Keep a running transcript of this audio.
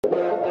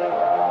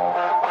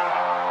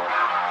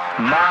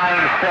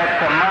Mindset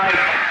to Mike.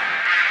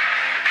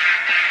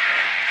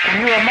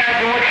 Can you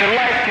imagine what your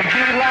life could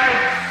be like?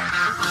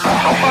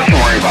 Don't fucking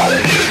worry about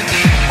it, dude.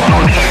 I don't know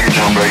what the fuck you're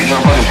doing, bro. You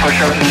doing fucking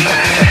push-ups and stuff?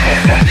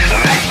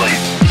 I'm actually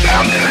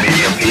pounding a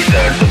medium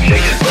pizza and some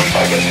chicken from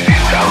fucking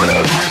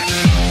Domino's.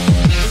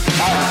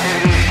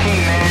 Positivity is key,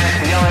 man.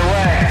 It's the only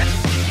way.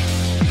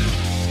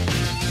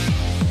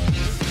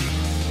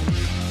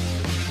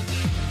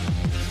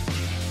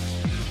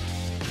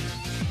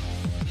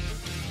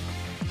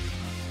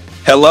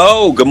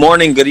 Hello, good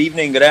morning, good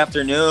evening, good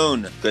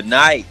afternoon, good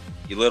night,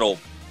 you little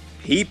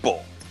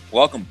people.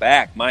 Welcome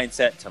back,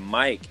 Mindset to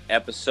Mike,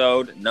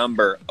 episode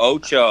number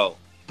 8. You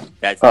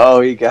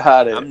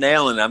got it. I'm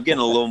nailing it. I'm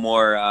getting a little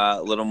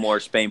more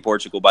Spain,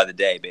 Portugal by the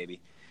day, baby.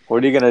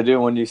 What are you going to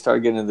do when you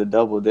start getting into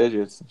double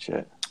digits and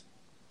shit?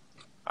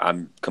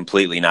 I'm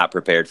completely not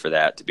prepared for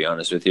that, to be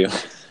honest with you.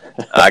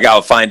 I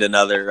gotta find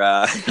another,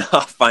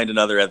 I'll find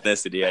another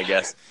ethnicity, I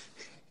guess.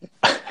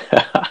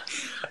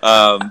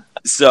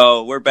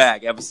 So we're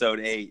back,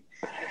 episode 8.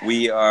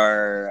 We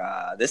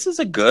are. This is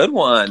a good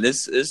one.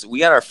 We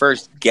got our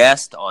first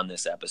guest on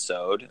this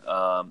episode,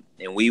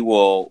 and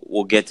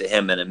we'll get to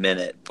him in a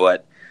minute.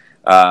 But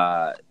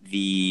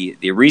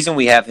the reason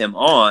we have him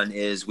on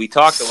is we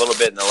talked a little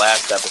bit in the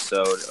last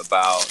episode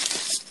about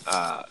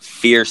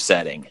fear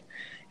setting,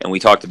 and we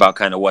talked about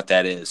kind of what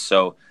that is.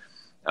 So,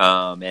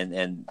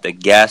 and the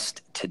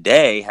guest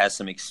today has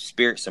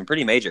some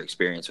pretty major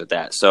experience with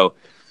that. So.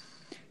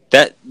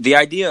 That the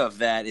idea of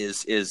that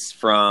is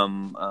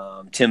from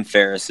Tim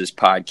Ferriss's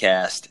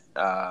podcast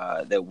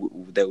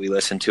that we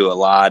listen to a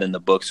lot and the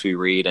books we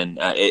read, and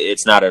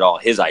it's not at all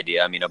his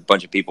idea. I mean, a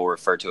bunch of people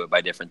refer to it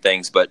by different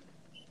things, but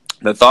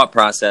the thought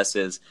process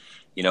is,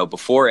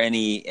 before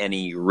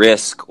any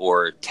risk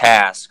or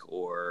task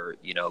or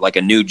like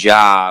a new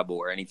job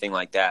or anything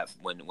like that,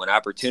 when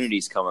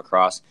opportunities come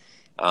across.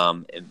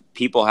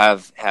 People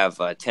have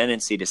a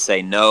tendency to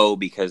say no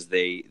because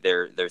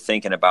they're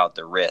thinking about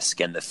the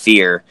risk and the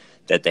fear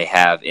that they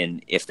have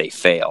in if they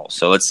fail.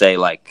 So let's say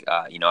I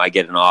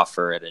get an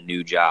offer at a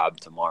new job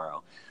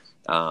tomorrow.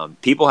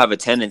 People have a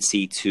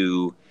tendency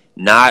to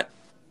not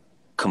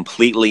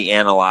completely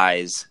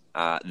analyze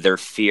their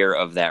fear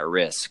of that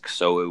risk.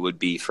 So it would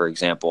be, for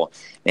example,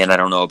 man, I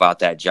don't know about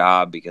that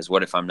job because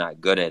what if I'm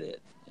not good at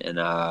it?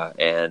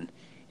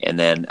 And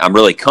then I'm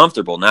really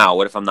comfortable now.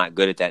 What if I'm not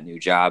good at that new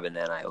job and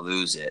then I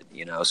lose it?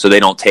 So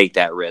they don't take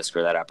that risk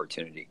or that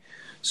opportunity.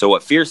 So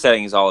what fear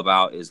setting is all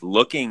about is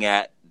looking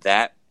at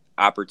that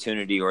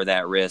opportunity or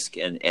that risk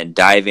and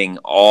diving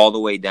all the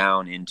way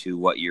down into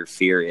what your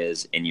fear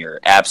is in your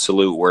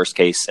absolute worst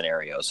case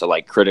scenario. So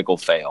like critical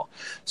fail.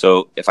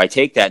 So if I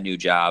take that new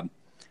job,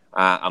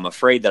 I'm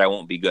afraid that I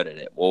won't be good at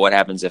it. Well, what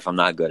happens if I'm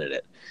not good at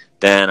it?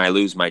 Then I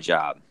lose my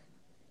job.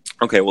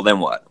 Okay, well then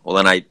what? Well,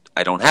 then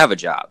I don't have a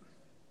job.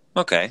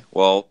 Okay,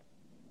 well,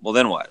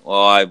 then what?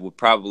 Well, I would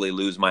probably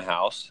lose my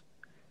house.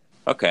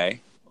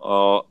 Okay,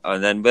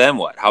 and then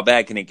what? How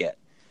bad can it get?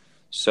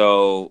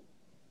 So,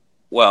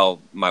 well,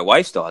 my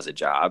wife still has a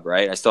job,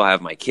 right? I still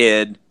have my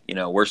kid.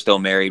 We're still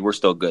married. We're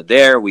still good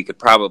there. We could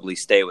probably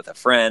stay with a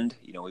friend.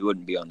 We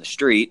wouldn't be on the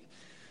street.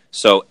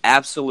 So,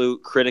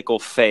 absolute critical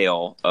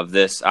fail of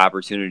this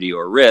opportunity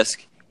or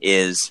risk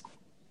is,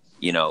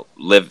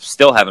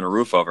 still having a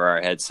roof over our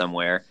head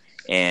somewhere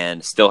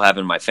and still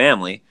having my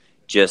family,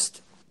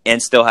 and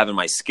still having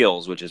my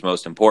skills, which is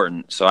most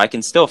important. So I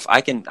can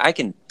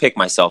pick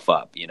myself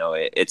up.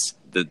 It's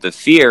the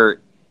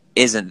fear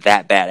isn't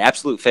that bad.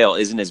 Absolute fail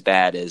isn't as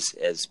bad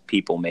as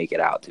people make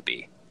it out to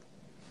be.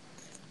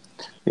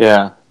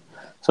 Yeah.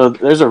 So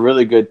there's a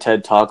really good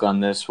TED Talk on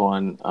this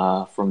one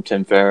from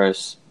Tim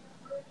Ferriss.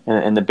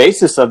 And the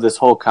basis of this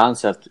whole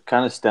concept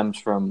kind of stems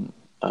from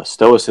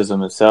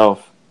Stoicism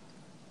itself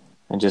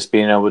and just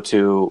being able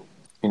to,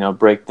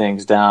 break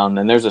things down.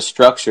 And there's a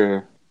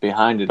structure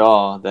behind it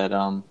all that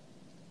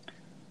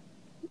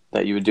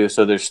you would do.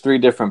 So there's 3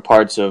 different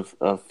parts of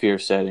fear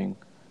setting.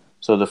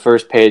 So the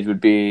first page would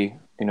be,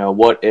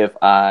 what if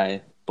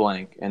I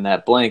blank? And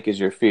that blank is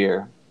your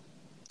fear.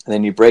 And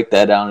then you break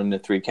that down into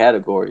 3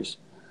 categories.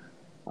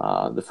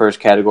 The first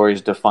category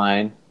is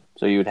define.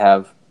 So you would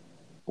have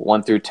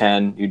 1 through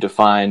 10. You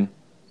define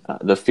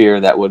the fear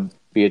that would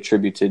be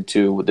attributed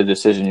to the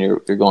decision you're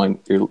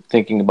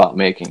thinking about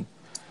making.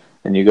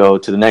 And you go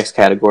to the next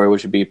category,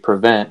 which would be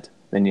prevent.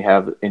 Then you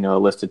have, a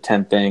list of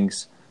 10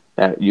 things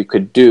that you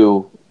could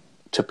do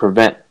to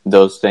prevent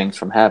those things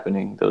from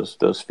happening,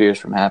 those fears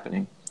from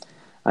happening.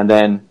 And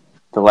then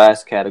the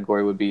last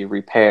category would be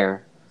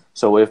repair.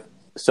 So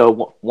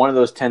one of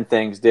those 10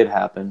 things did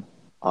happen,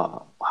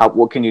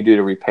 what can you do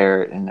to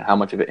repair it, and how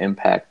much of an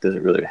impact does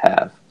it really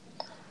have?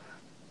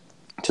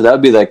 So that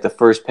would be like the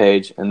first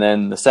page. And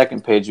then the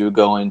second page, you would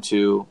go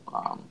into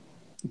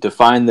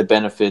define the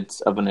benefits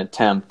of an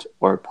attempt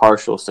or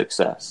partial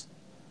success.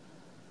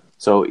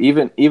 So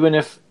even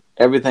if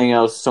everything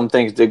else, some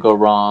things did go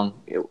wrong,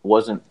 it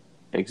wasn't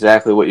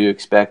exactly what you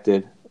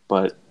expected,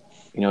 but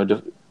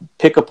to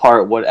pick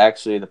apart what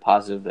actually the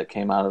positive that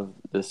came out of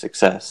the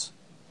success,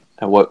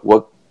 and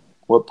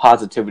what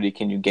positivity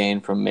can you gain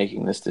from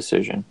making this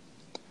decision.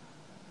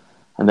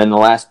 And then the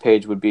last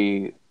page would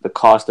be the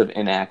cost of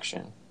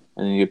inaction.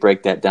 And then you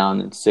break that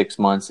down in 6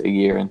 months, a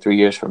year, and 3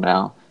 years from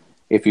now.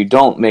 If you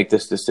don't make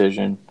this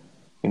decision,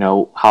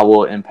 how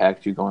will it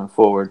impact you going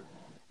forward?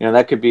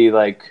 That could be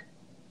like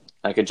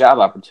a job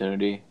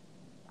opportunity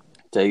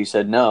that you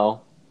said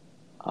no.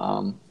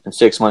 And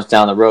 6 months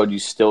down the road, you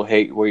still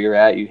hate where you're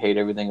at. You hate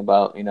everything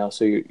about,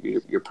 so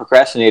you're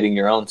procrastinating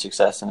your own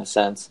success in a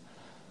sense.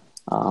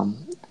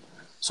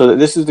 So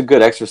this is a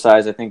good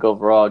exercise, I think,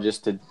 overall,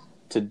 just to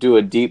do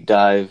a deep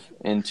dive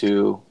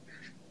into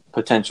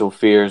potential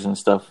fears and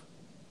stuff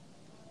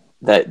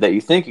that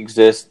you think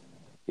exist.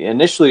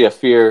 Initially, a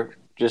fear,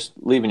 just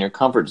leaving your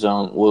comfort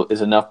zone,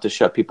 is enough to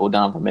shut people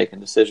down from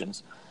making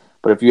decisions.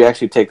 But if you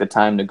actually take the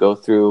time to go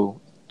through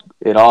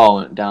it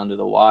all down to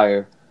the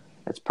wire,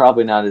 it's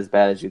probably not as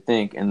bad as you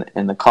think.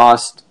 And the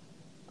cost,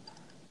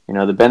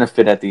 the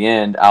benefit at the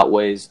end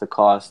outweighs the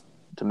cost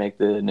to make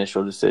the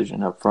initial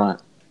decision up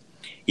front.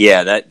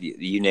 Yeah, that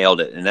you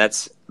nailed it. And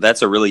that's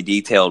a really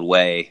detailed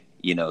way,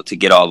 to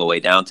get all the way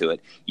down to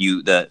it.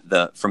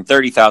 The from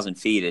 30,000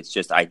 feet, it's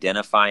just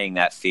identifying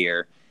that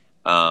fear,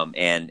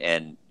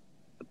 and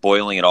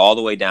boiling it all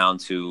the way down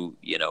to,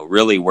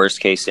 really worst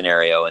case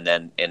scenario, and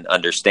then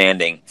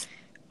understanding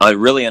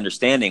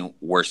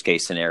worst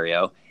case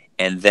scenario,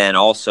 and then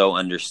also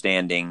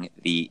understanding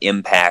the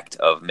impact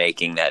of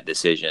making that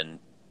decision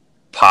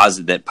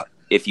positive.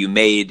 If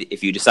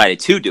you decided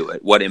to do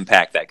it, what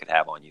impact that could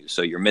have on you.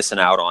 So you're missing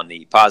out on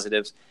the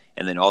positives,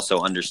 and then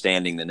also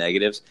understanding the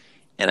negatives.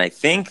 And I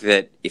think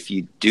that if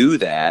you do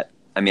that,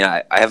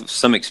 I have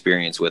some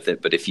experience with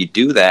it, but if you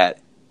do that,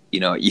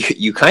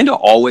 you kind of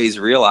always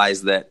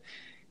realize that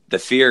the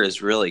fear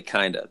is really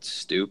kind of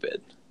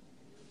stupid.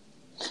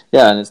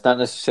 Yeah, and it's not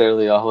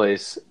necessarily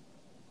always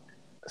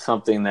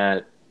something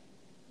that,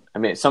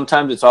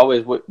 sometimes it's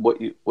always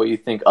what you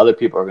think other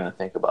people are going to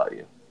think about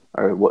you,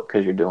 or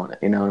because you're doing it.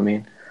 You know what I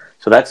mean?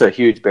 So that's a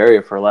huge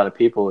barrier for a lot of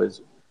people,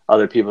 is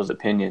other people's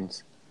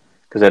opinions,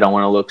 because they don't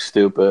want to look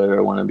stupid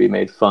or want to be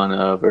made fun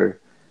of, or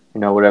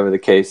whatever the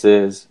case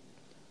is.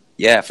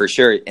 Yeah, for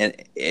sure. And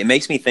it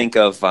makes me think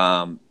of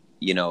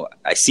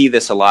I see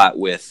this a lot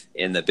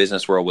in the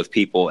business world with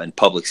people and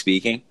public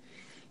speaking.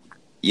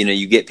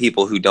 You get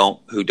people who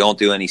don't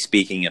do any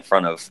speaking in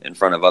front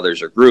of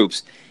others or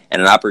groups,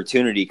 and an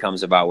opportunity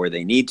comes about where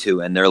they need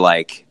to, and they're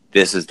like,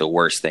 this is the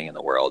worst thing in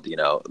the world.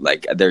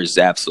 Like, there's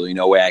absolutely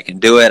no way I can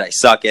do it. I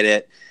suck at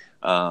it.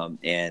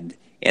 And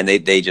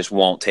they just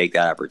won't take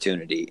that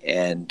opportunity.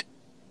 And,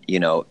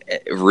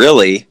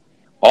 really,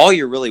 all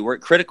you're really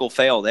critical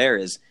fail there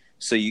is,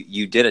 so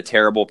you did a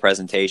terrible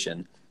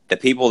presentation. The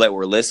people that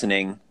were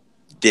listening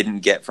didn't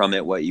get from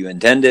it what you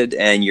intended,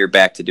 and you're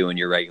back to doing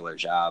your regular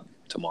job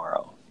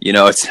tomorrow.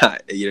 It's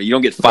not, you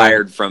don't get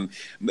fired from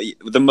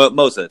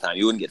most of the time.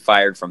 You wouldn't get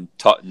fired from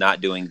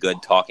not doing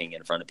good talking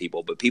in front of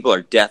people, but people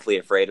are deathly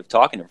afraid of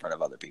talking in front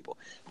of other people.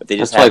 But they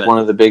just That's like one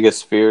of the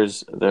biggest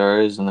fears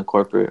there is in the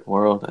corporate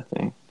world, I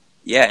think.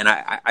 Yeah, and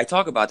I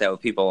talk about that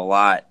with people a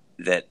lot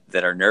that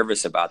are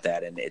nervous about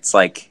that, and it's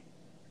like,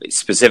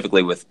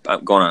 specifically with,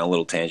 I'm going on a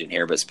little tangent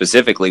here, but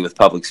specifically with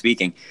public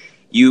speaking,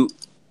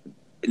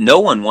 no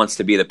one wants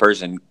to be the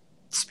person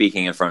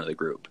speaking in front of the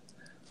group.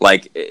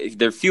 Like,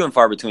 they're few and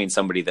far between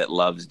somebody that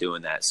loves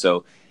doing that.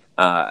 So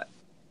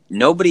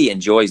nobody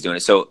enjoys doing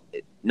it. So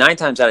 9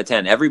 times out of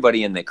 10,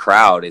 everybody in the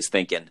crowd is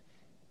thinking,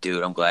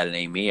 dude, I'm glad it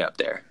ain't me up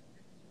there.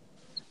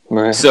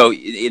 Right. So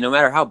no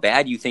matter how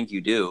bad you think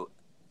you do,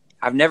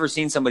 I've never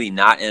seen somebody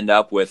not end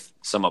up with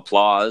some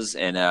applause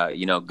and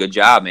good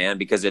job, man,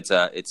 because it's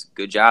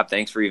good job.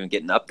 Thanks for even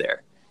getting up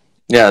there.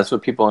 Yeah, that's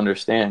what people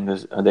understand,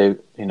 because they're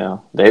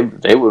not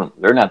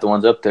the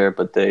ones up there,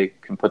 but they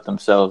can put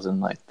themselves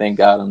in, like, thank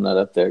God I'm not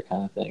up there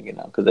kind of thing,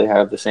 because they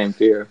have the same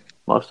fear,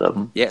 most of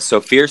them. Yeah,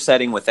 so fear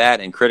setting with that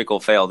and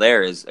critical fail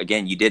there is,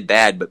 again, you did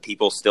bad, but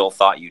people still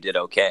thought you did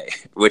okay,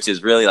 which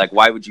is really like,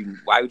 why would you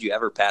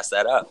ever pass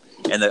that up?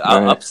 And the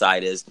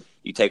upside is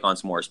you take on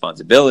some more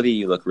responsibility,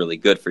 you look really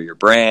good for your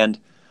brand,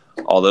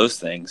 all those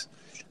things.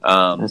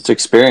 It's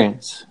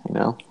experience,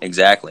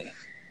 Exactly.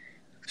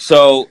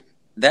 So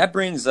that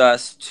brings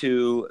us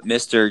to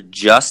Mr.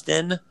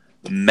 Justin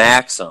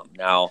Maxim.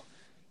 Now,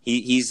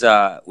 he's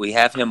we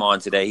have him on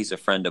today. He's a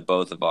friend of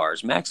both of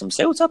ours. Maxim,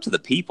 say what's up to the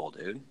people,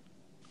 dude.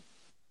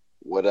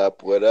 What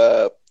up? What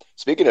up?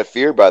 Speaking of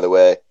fear, by the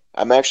way,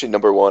 I'm actually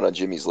number 1 on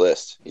Jimmy's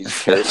list.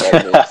 He's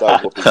terrified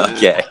of me.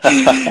 Okay.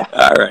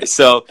 All right.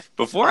 So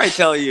before I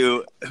tell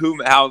you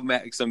how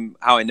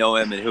I know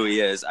him and who he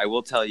is, I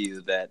will tell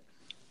you that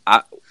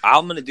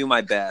I'm going to do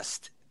my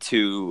best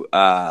to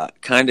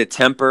kind of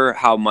temper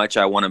how much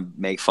I want to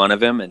make fun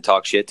of him and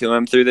talk shit to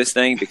him through this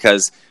thing,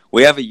 because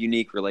we have a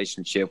unique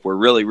relationship. We're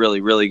really, really,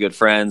 really good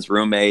friends,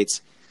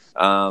 roommates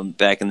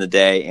back in the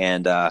day,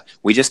 and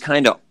we just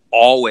kind of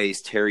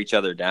always tear each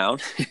other down.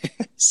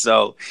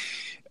 So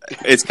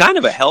it's kind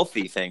of a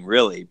healthy thing,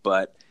 really,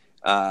 but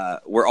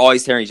we're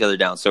always tearing each other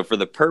down. So for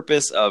the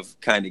purpose of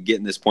kind of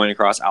getting this point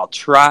across, I'll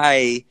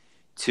try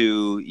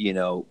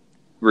to,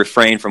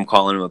 refrain from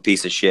calling him a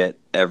piece of shit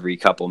every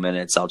couple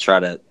minutes. I'll try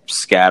to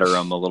scatter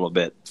him a little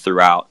bit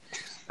throughout.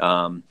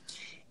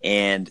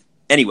 And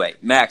anyway,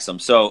 Maxim.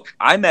 So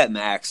I met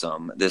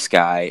Maxim, this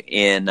guy,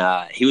 and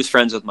he was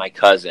friends with my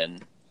cousin,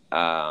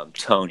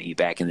 Tony,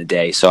 back in the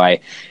day. So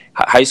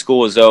high school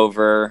was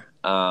over.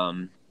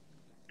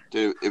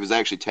 Dude, it was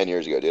actually 10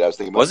 years ago, dude. I was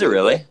thinking about Was it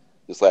really?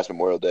 This last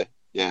Memorial Day.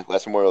 Yeah,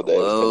 last Memorial Day.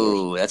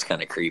 Whoa, that's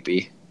kind of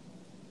creepy.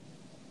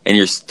 And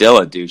you're still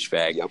a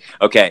douchebag. Yep.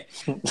 Okay.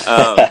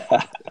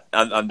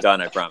 I'm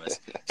done, I promise.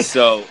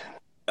 So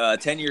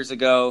 10 years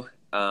ago,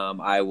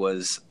 I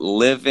was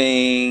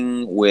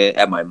living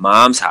at my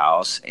mom's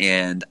house,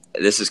 and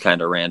this is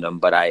kind of random,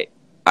 but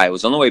I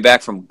was on the way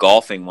back from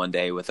golfing one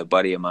day with a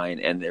buddy of mine,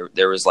 and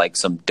there was like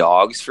some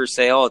dogs for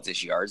sale at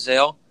this yard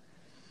sale,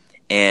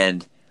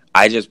 and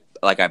I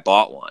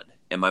bought one,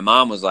 and my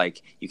mom was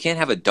like, "You can't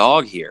have a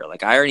dog here.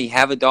 Like, I already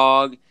have a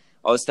dog,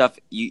 all this stuff.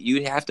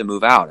 You have to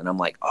move out." And I'm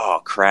like,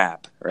 "Oh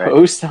crap!" Right?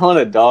 Who's selling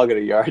a dog at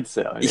a yard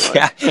sale? Anyway?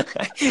 Yeah,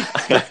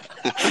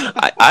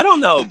 I don't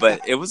know,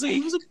 but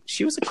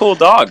she was a cool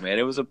dog, man.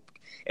 It was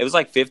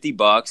like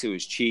 $50. It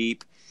was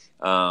cheap.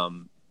 I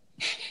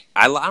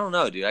don't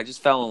know, dude. I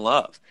just fell in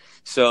love.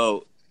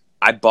 So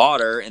I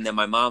bought her, and then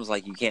my mom's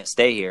like, "You can't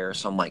stay here."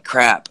 So I'm like,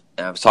 "Crap."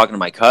 And I was talking to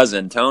my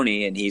cousin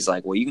Tony, and he's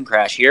like, "Well, you can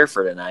crash here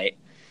for tonight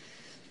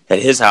at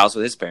his house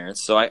with his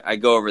parents." So I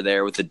go over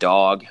there with the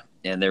dog,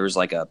 and there was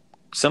like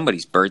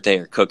somebody's birthday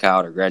or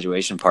cookout or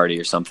graduation party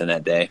or something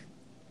that day.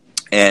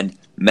 And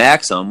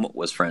Maxim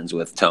was friends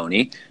with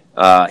Tony.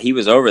 He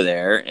was over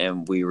there,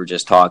 and we were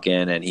just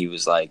talking, and he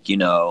was like,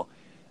 in a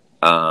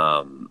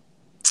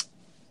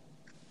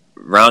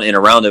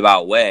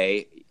roundabout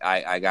way,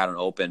 I got an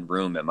open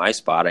room at my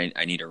spot.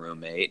 I need a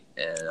roommate,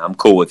 and I'm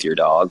cool with your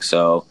dog.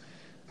 So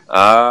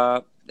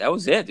that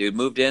was it, dude.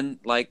 Moved in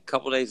like a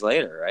couple days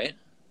later, right?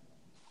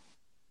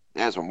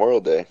 Yeah, it's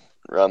Memorial Day.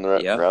 Around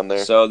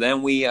there. So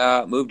then we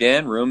moved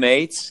in,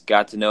 roommates,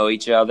 got to know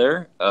each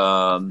other,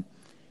 and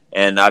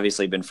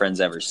obviously been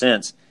friends ever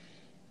since.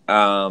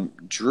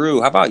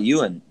 Drew, how about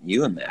you and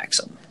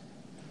Maxim?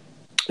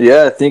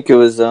 Yeah, I think it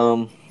was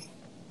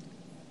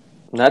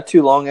not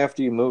too long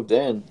after you moved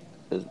in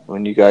is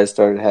when you guys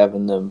started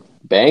having them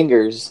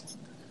bangers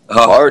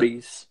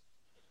parties.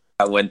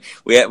 When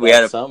we had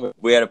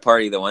a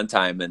party the one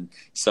time, and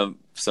some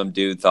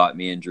dude thought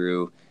me and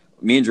Drew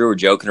were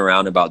joking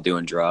around about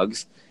doing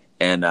drugs.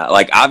 And,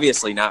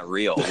 obviously not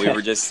real. We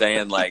were just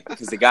saying,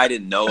 because the guy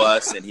didn't know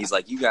us, and he's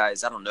like, "You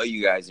guys, I don't know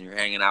you guys, and you're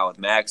hanging out with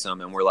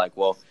Maxim." And we're like,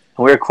 well.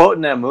 We were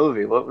quoting that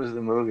movie. What was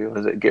the movie?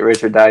 Was it Get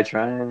Rich or Die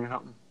Trying or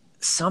something?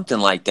 Something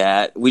like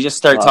that. We just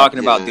started talking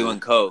about doing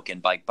coke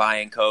and,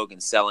 buying coke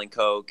and selling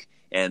coke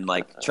and,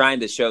 trying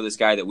to show this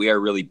guy that we are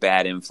really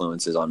bad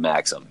influences on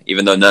Maxim,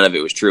 even though none of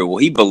it was true. Well,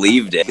 he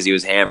believed it because he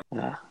was hammered.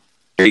 Yeah.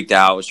 Freaked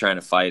out, was trying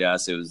to fight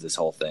us. It was this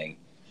whole thing.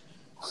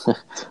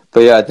 But,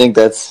 yeah, I think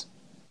that's...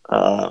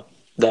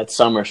 that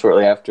summer,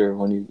 shortly after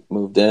when you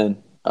moved in,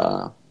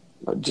 I'd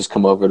just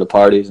come over to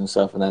parties and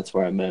stuff, and that's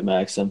where I met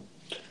Maxim.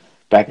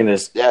 Back in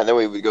this, yeah, and then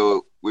we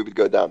would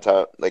go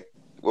downtown. Like,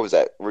 what was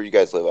that? Where you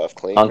guys live off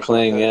Kling? On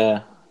Kling,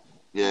 yeah,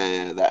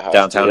 that house.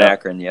 Downtown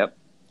Akron, yep.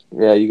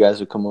 Yeah, you guys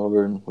would come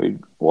over and we'd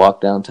walk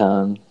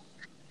downtown,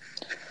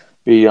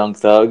 be young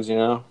thugs,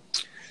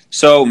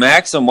 So,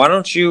 Maxim, why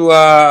don't you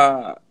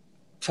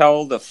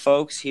tell the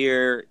folks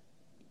here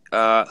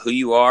who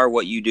you are,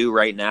 what you do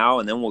right now,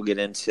 and then we'll get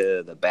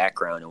into the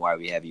background and why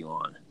we have you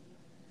on.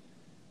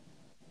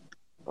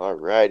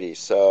 Alrighty,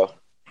 so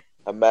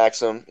I'm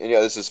Maxim, and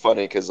this is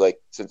funny because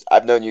since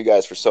I've known you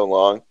guys for so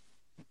long,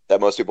 that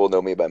most people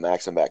know me by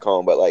Maxim back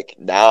home, but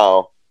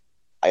now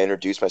I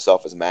introduce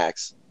myself as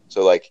Max,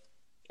 so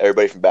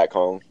everybody from back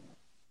home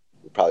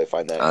would probably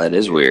find that. That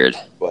is weird,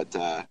 but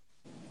I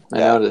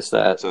noticed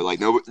that. So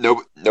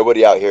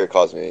nobody out here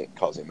calls me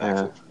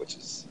Maxim, which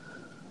is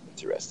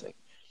interesting.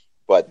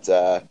 But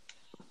now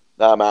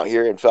I'm out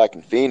here in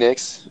fucking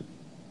Phoenix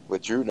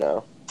with Drew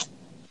now.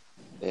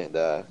 And,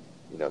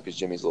 because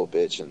Jimmy's a little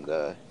bitch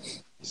and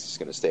he's just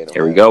going to stay in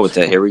Here we go with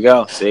that. Here we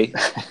go. See?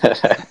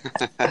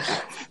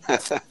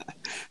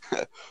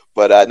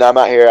 But now I'm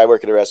out here. I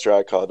work at a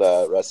restaurant called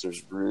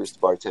Wrestler's Roost,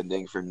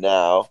 bartending for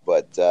now.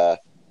 But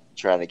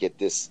trying to get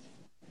this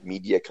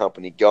media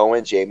company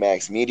going,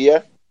 J-Max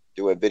Media,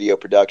 doing video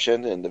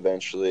production. And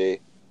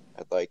eventually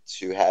I'd like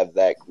to have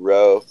that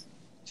grow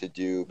to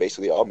do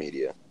basically all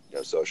media,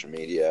 social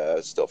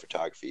media, still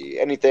photography,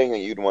 anything that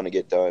you'd want to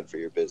get done for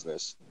your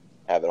business,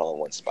 have it all in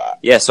one spot.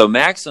 Yeah, so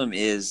Maxim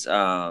is,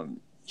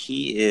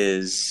 he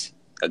is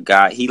a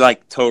guy, he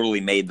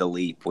totally made the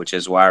leap, which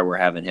is why we're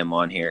having him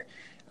on here.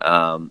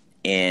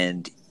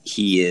 And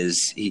he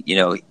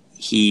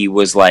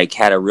was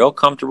had a real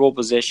comfortable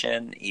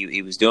position.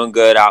 He was doing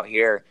good out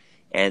here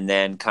and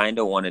then kind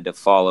of wanted to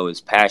follow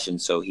his passion.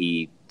 So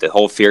the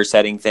whole fear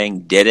setting thing,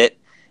 did it.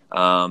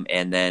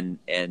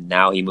 And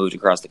now he moved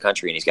across the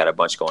country and he's got a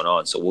bunch going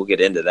on. So we'll get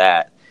into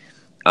that.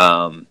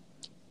 And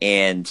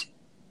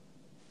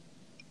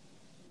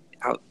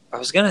I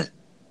was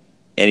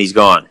and he's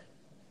gone.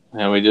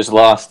 And we just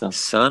lost him.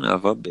 Son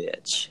of a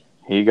bitch.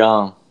 He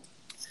gone.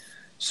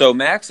 So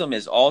Maxim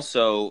is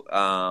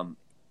also,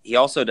 he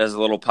also does a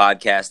little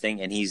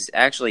podcasting, and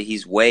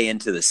he's way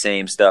into the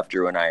same stuff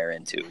Drew and I are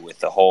into with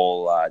the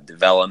whole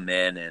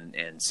development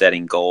and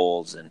setting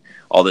goals and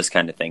all this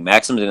kind of thing.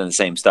 Maxim's into the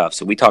same stuff,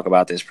 so we talk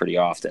about this pretty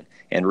often,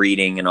 and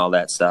reading and all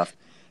that stuff.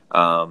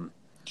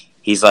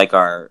 He's like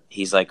our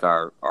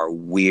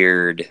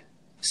weird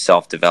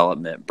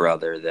self-development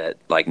brother that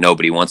like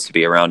nobody wants to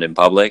be around in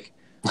public,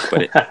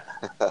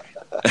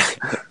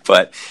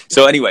 but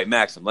so anyway,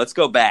 Maxim, let's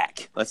go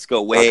back. Let's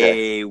go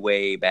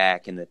way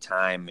back in the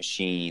time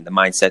machine, the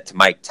Mindset to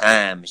Mike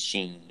time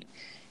machine.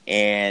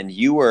 And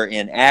you were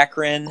in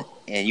Akron,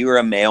 and you were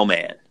a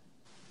mailman.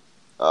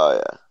 Oh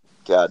yeah,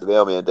 God, the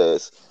mailman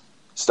days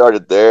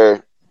started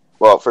there.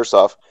 Well, first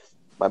off,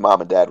 my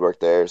mom and dad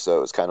worked there, so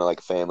it was kind of like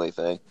a family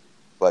thing.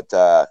 But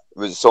it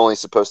was only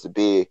supposed to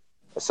be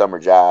a summer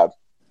job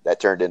that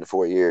turned into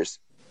 4 years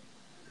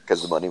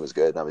because the money was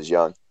good and I was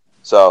young.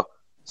 So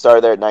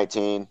started there at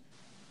 19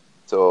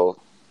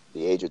 till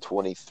the age of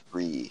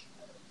 23.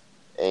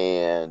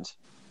 And,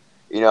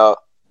 you know,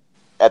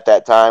 at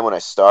that time when I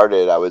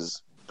started, I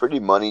was pretty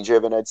money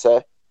driven, I'd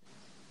say.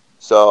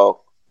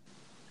 So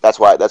that's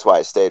why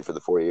I stayed for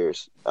the 4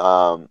 years.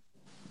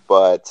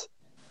 But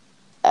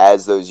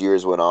as those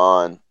years went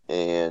on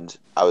and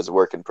I was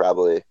working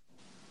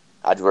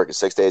I'd work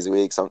 6 days a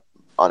week,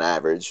 on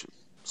average,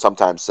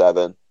 sometimes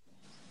 7.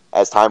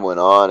 As time went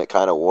on, it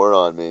kind of wore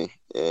on me,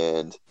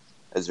 and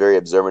I was very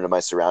observant of my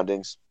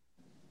surroundings.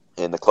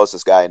 And the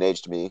closest guy in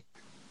age to me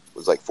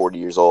was like 40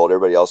 years old.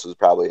 Everybody else was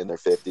probably in their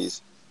 50s,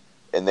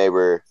 and they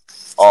were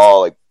all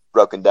like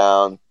broken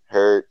down,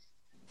 hurt.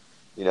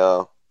 You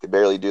know, could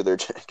barely do their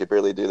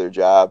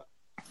job,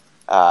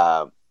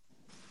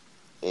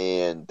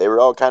 and they were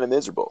all kind of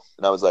miserable.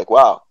 And I was like,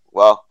 wow.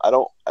 Well, I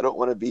don't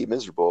want to be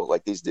miserable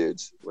like these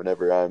dudes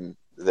whenever I'm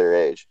their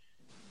age.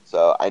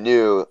 So I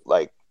knew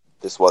like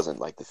this wasn't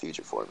like the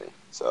future for me.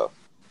 So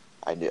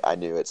I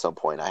knew at some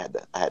point I had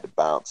to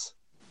bounce,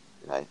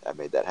 and I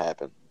made that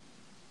happen.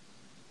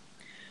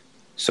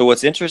 So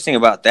what's interesting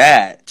about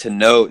that to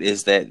note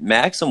is that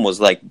Maxim was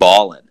like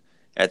balling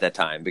at that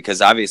time,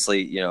 because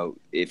obviously, you know,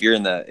 if you're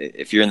in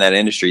that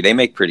industry, they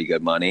make pretty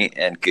good money,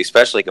 and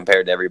especially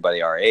compared to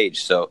everybody our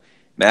age. So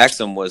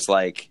Maxim was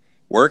like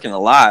working a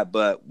lot,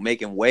 but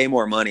making way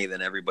more money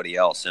than everybody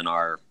else in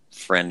our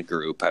friend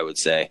group, I would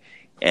say,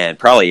 and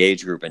probably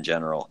age group in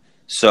general.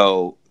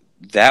 So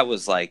that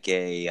was like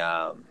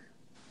a,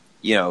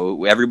 you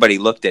know, everybody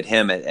looked at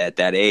him at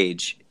that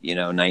age, you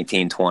know,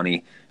 19,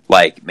 20,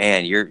 like,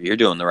 man, you're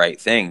doing the right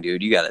thing,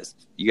 dude. You gotta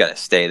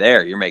stay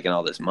there. You're making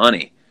all this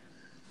money.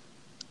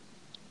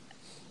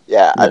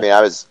 Yeah, I mean, I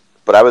was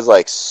like, I was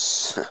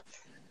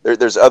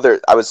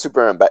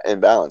super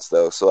imbalanced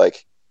though. So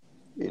like,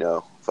 you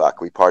know, fuck,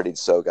 we partied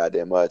so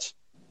goddamn much,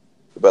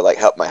 but like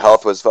my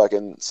health was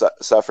fucking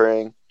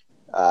suffering,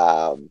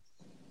 and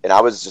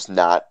I was just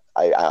not.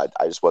 I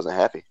just wasn't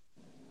happy.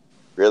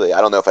 Really, I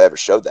don't know if I ever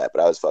showed that,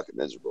 but I was fucking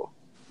miserable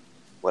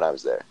when I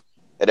was there,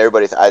 and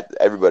everybody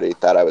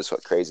thought I was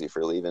crazy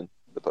for leaving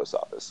the post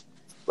office,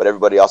 but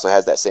everybody also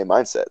has that same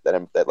mindset,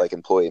 that like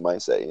employee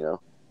mindset, you know.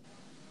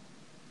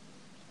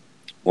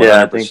 100%.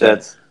 Yeah, I think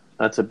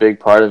that's a big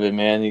part of it,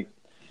 man.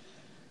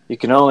 You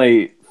can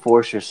only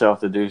force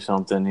yourself to do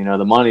something. You know,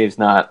 the money is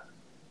not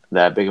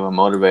that big of a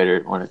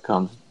motivator when it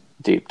comes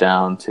deep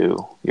down to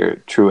your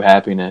true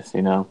happiness,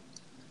 you know.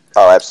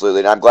 Oh,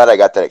 absolutely. And I'm glad I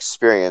got that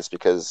experience,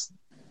 because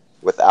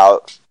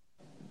without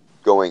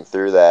going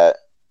through that,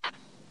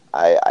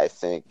 I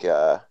think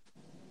I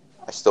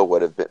still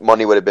would have been,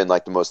 money would have been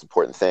like the most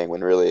important thing,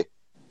 when really,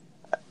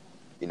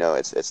 you know,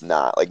 it's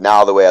not. Like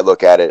now, the way I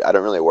look at it, I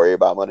don't really worry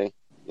about money,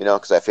 you know,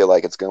 because I feel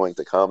like it's going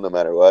to come no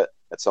matter what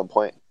at some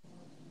point.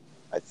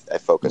 I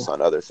focus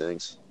on other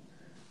things.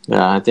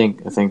 Yeah, I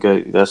think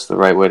that's the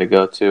right way to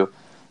go too.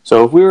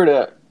 So if we were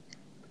to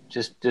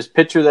just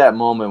picture that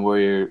moment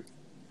where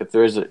if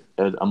there's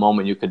a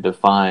moment you could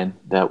define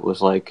that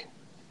was like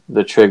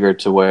the trigger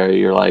to where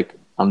you're like,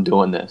 I'm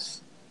doing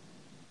this.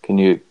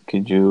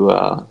 Could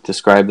you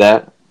describe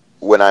that?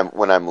 When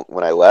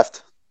I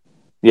left?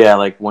 Yeah,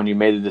 like when you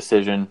made the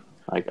decision,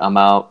 like I'm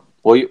out.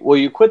 Well,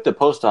 you quit the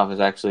post office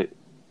actually.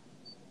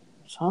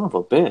 Son of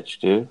a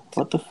bitch, dude.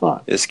 What the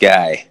fuck? This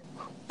guy.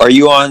 Are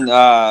you on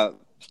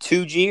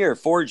 2G or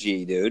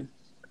 4G, dude?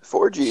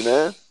 4G,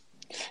 man.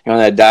 You on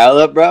that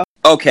dial-up, bro?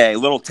 Okay,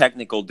 little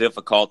technical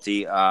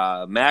difficulty.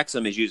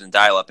 Maxim is using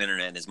dial-up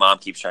internet, and his mom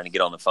keeps trying to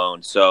get on the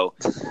phone. So,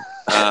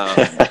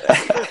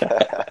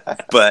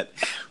 but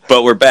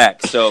we're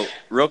back. So,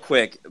 real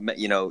quick,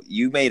 you know,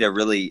 you made a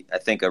really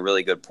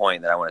good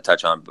point that I want to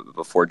touch on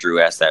before Drew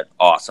asked that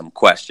awesome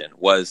question.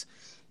 Was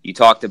you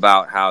talked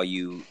about how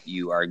you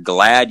are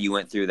glad you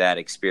went through that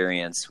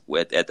experience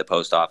at the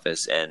post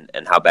office and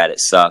how bad it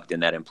sucked,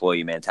 and that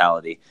employee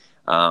mentality,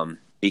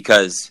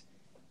 because,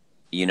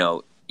 you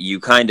know, you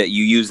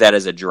use that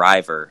as a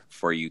driver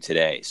for you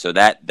today. So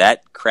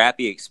that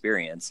crappy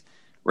experience,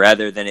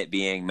 rather than it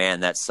being, man,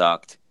 that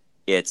sucked,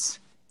 it's,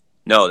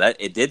 No, that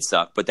it did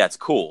suck, but that's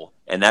cool.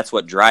 And that's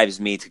what drives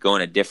me to go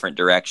in a different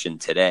direction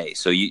today.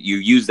 So you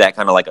use that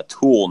kind of like a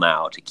tool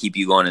now to keep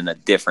you going in a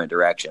different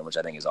direction, which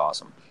I think is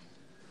awesome.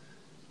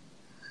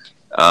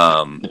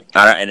 And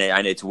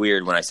it's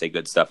weird when I say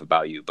good stuff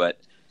about you, but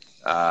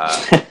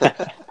all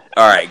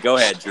right, go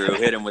ahead, Drew.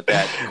 Hit him with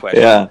that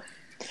question. Yeah.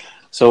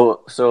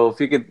 So if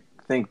you could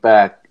think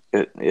back,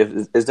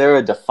 is there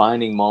a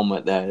defining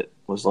moment that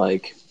was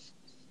like,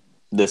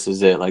 this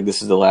is it, like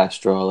this is the last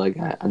straw, like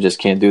I just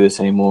can't do this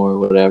anymore, or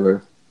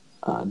whatever?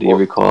 Do you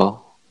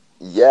recall?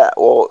 Yeah,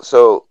 well,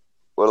 so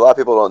what a lot of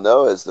people don't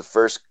know is the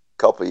first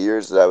couple of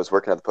years that I was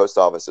working at the post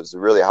office, it was a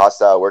really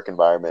hostile work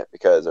environment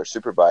because our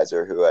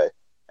supervisor, who I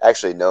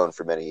actually known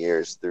for many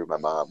years through my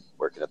mom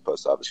working at the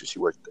post office, because she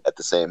worked at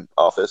the same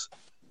office,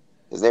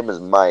 his name was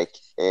Mike,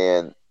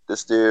 and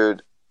this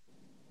dude,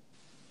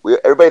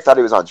 everybody thought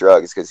he was on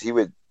drugs because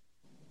he'd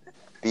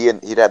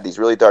have these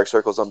really dark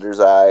circles under his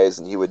eyes,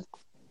 and he would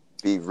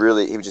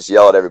just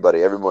yell at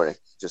everybody every morning.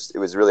 It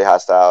was really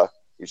hostile.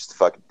 He was just a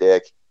fucking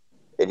dick.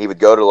 And he would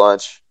go to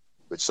lunch,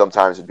 which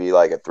sometimes would be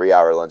like a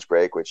 3-hour lunch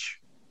break, which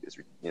is,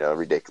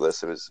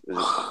 ridiculous. It was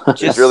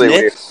really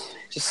weird.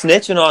 Just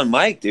snitching on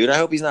Mike, dude. I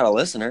hope he's not a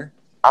listener.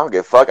 I don't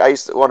give a fuck. I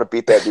used to want to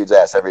beat that dude's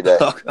ass every day.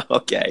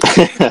 Okay.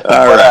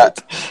 All right.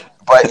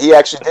 But he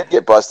actually did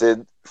get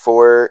busted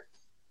for,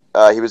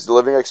 he was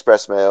delivering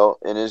express mail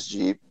in his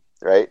Jeep,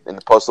 right? And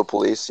the postal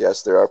police,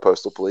 yes, there are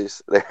postal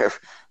police. They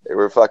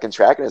were fucking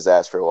tracking his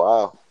ass for a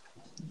while.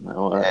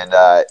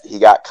 And he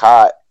got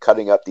caught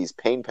cutting up these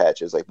pain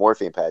patches, like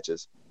morphine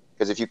patches.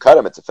 Because if you cut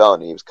them, it's a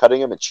felony. He was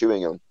cutting them and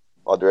chewing them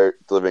while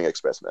delivering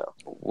express mail.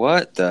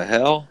 What the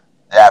hell?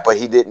 Yeah, but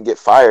he didn't get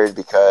fired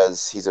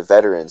because he's a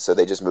veteran, so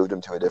they just moved him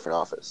to a different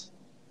office.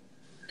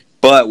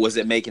 But was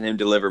it making him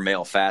deliver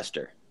mail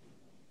faster?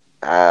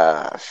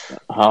 I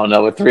don't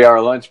know. With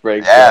 3-hour lunch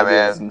breaks, yeah,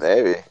 man,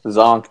 maybe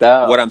zonked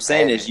out. What I'm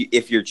saying is,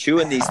 if you're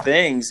chewing these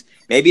things,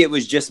 maybe it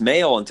was just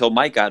mail until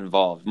Mike got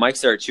involved. Mike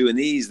started chewing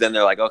these, then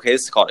they're like, okay,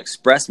 this is called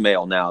express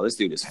mail now. This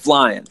dude is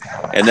flying.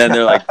 And then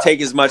they're like, take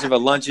as much of a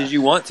lunch as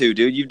you want to,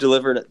 dude. You've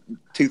delivered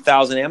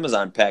 2,000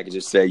 Amazon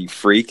packages today, you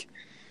freak.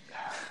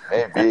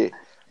 Maybe.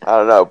 I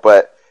don't know,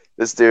 but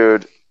this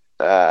dude,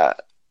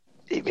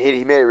 he made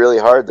it really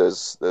hard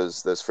those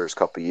first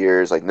couple of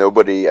years. Like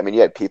nobody, I mean,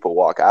 you had people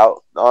walk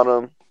out on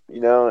him,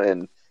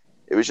 and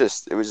it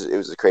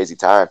was a crazy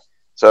time.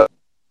 So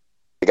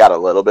it got a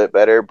little bit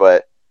better,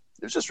 but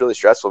it was just really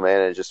stressful,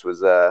 man. It just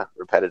was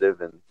repetitive,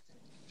 and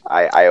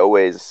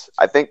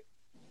I think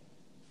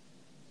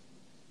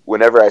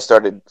whenever I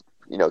started,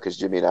 because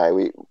Jimmy and I,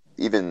 we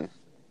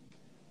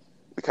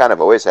kind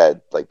of always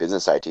had like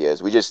business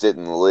ideas. We just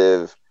didn't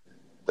live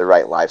the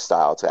right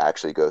lifestyle to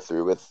actually go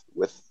through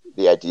with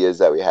the ideas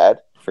that we had.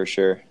 For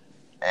sure.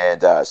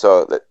 And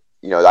so that,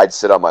 I'd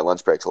sit on my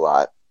lunch breaks a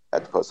lot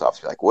at the post office,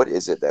 be like, what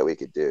is it that we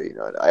could do?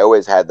 And I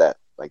always had that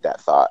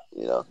thought,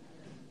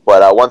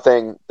 But one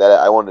thing that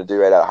I wanted to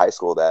do right out of high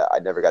school that I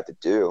never got to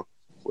do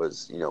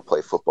was,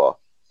 play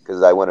football,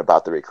 because I went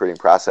about the recruiting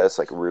process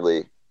like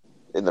really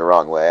in the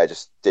wrong way. I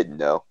just didn't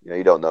know.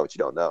 You don't know what you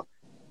don't know.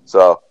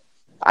 So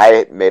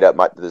I made up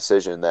the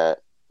decision that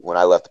when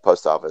I left the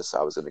post office,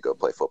 I was going to go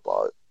play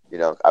football.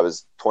 I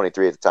was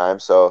 23 at the time,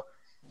 so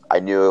I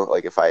knew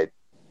like if I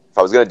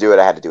was going to do it,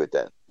 I had to do it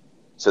then.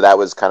 So that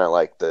was kind of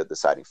like the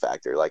deciding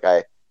factor. Like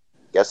I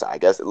guess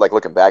like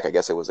looking back, I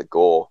guess it was a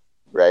goal,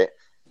 right?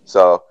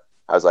 So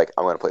I was like,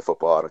 I'm going to play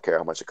football. I don't care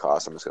how much it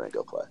costs. I'm just going to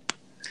go play.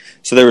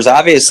 So there was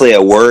obviously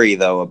a worry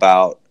though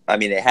about, I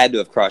mean, it had to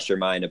have crossed your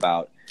mind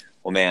about,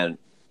 well, man,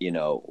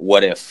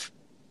 what if,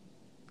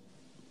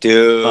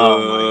 dude? Oh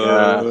my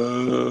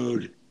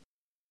God.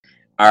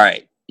 All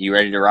right. You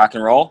ready to rock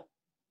and roll?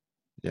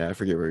 Yeah, I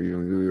forget where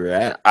we were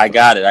at. I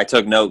got it. I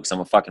took notes because I'm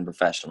a fucking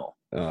professional.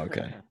 Oh,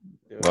 okay.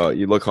 Well,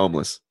 you look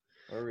homeless.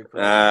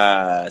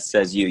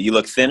 Says you. You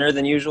look thinner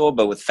than usual,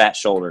 but with fat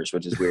shoulders,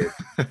 which is weird.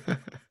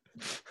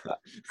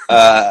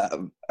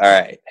 All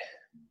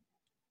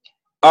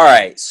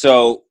right.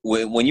 So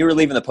when you were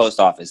leaving the post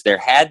office, there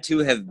had to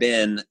have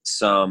been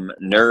some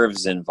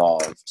nerves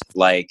involved,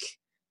 like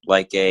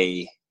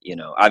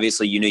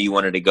obviously you knew you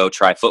wanted to go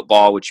try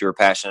football, which you were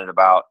passionate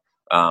about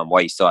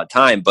while you still had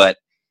time. But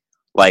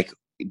like,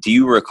 do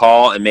you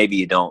recall, and maybe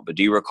you don't, but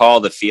do you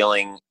recall the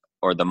feeling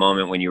or the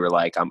moment when you were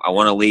like, I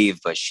want to leave,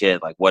 but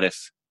shit, like what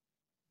if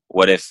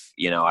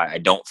I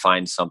don't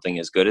find something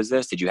as good as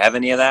this? Did you have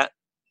any of that?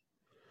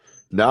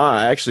 No,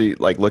 I actually,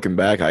 like, looking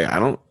back, I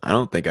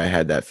don't think I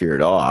had that fear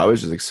at all. I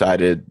was just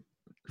excited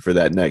for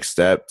that next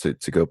step to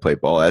go play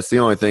ball. That's the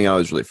only thing I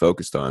was really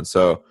focused on.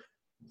 So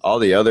all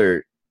the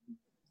other,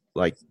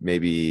 like,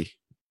 maybe,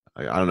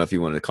 I don't know if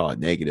you want to call it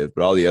negative,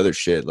 but all the other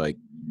shit, like,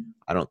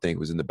 I don't think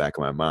was in the back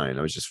of my mind.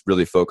 I was just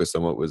really focused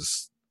on what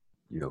was,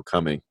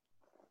 coming.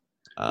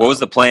 What was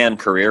the plan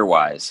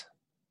career-wise?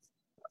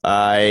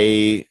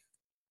 I,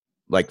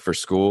 like, for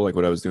school, like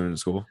what I was doing in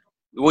school?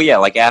 Well, yeah,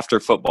 like after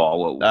football,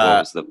 what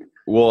was the...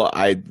 Well,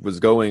 I was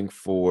going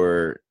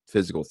for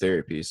physical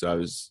therapy, so I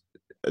was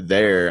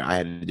there. I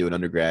had to do an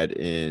undergrad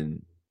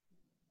in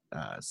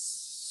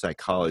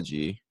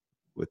psychology,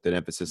 with an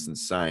emphasis in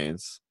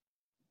science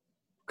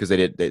because they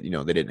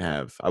didn't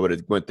have. I would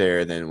have went there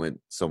and then went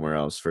somewhere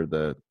else for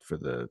the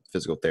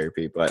physical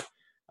therapy, but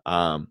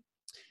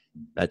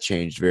that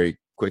changed very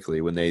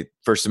quickly when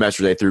first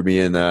semester they threw me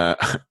in an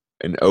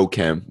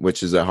OChem,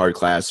 which is a hard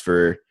class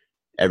for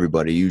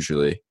everybody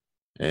usually,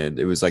 and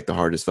it was like the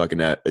hardest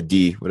fucking a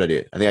D. What I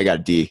did, I think I got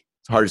a D.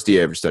 It's the hardest D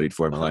I ever studied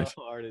for in my life.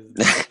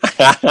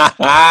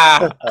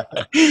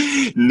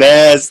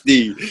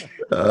 Nasty.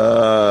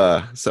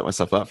 Set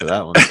myself up for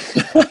that one.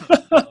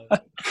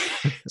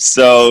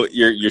 So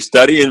you're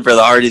studying for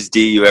the hardest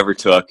D you ever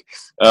took,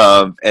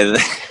 and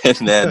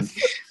then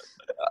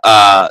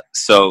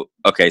so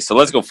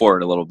let's go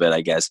forward a little bit.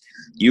 I guess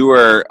you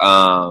were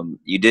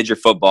you did your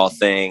football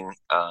thing.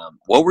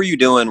 What were you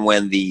doing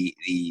when the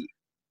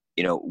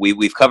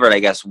we've covered, I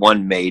guess,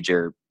 one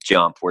major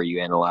jump where you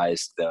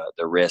analyzed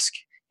the risk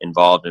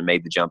involved and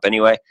made the jump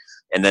anyway.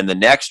 And then the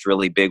next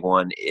really big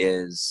one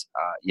is,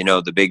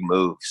 the big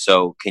move.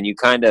 So can you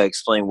kind of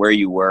explain where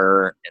you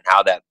were and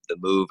how the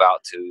move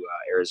out to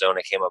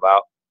Arizona came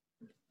about?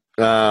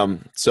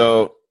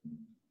 So,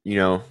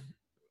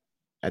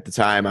 at the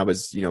time I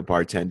was,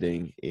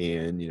 bartending,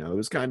 and, it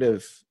was kind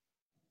of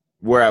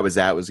where I was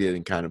at was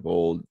getting kind of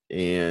old.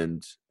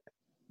 And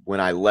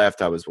when I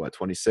left, I was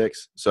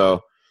 26.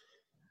 So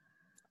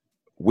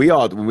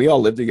when we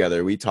all lived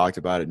together, we talked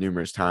about it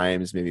numerous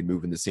times, maybe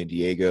moving to San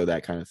Diego,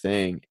 that kind of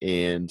thing.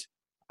 And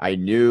I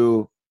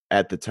knew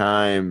at the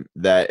time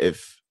that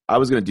if I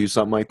was going to do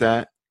something like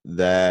that,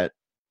 that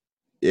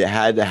it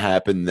had to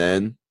happen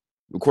then.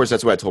 Of course,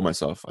 that's what I told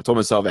myself. I told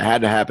myself it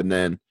had to happen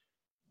then.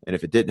 And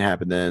if it didn't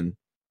happen then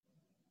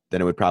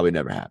it would probably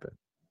never happen.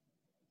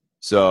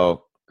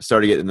 So I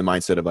started getting in the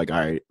mindset of like, all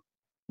right,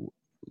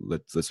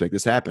 let's make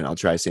this happen. I'll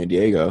try San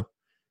Diego.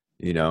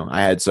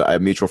 I had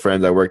mutual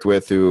friends I worked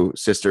with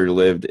whose sister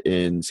lived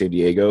in San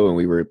Diego, and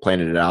we were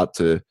planning it out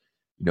to,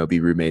 be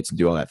roommates and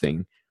do all that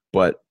thing,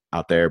 but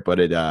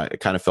it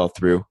kind of fell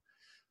through,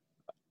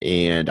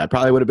 and I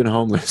probably would have been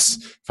homeless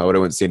if I would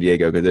have went to San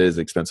Diego because it is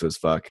expensive as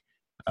fuck.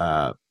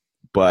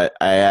 But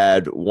I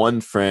had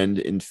one friend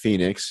in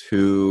Phoenix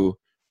who,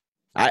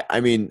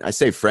 I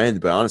say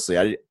friend, but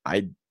honestly,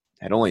 I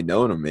had only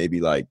known him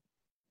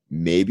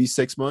maybe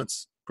 6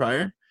 months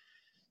prior.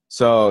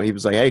 So he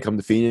was like, hey, come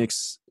to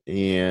Phoenix.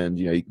 And,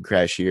 you can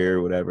crash here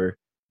or whatever.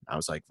 I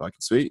was like, fucking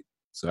sweet.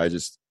 So I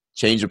just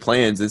changed the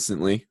plans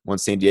instantly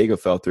once San Diego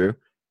fell through.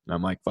 And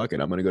I'm like, fuck it,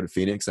 I'm going to go to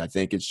Phoenix. I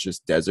think it's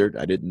just desert.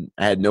 I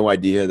had no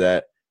idea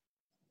that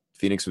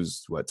Phoenix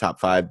was top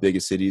 5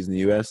 biggest cities in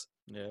the U.S.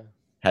 Yeah.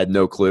 Had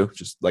no clue.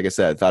 Just like I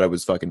said, I thought it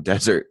was fucking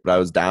desert, but I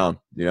was down,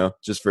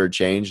 just for a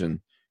change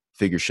and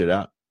figure shit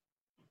out.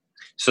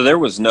 So there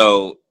was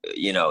no,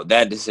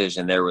 that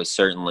decision, there was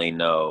certainly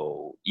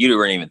no, you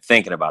weren't even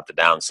thinking about the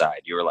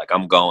downside. You were like,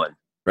 I'm going.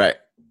 Right.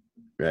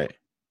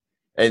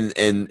 And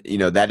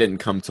that didn't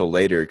come till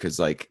later because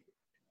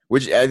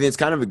which I think it's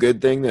kind of a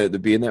good thing to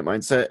be in that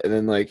mindset. And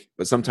then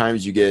but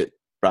sometimes you get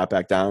brought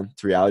back down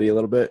to reality a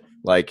little bit.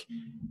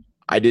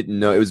 I didn't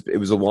know it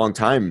was a long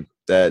time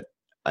that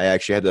I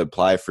actually had to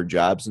apply for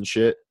jobs and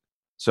shit.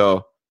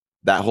 So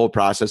that whole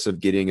process of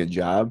getting a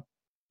job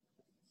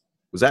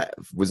was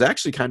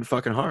actually kind of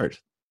fucking hard.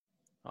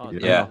 Oh,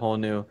 yeah.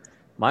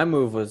 My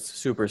move was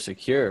super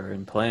secure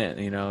and planned.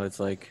 It's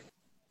like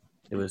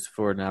it was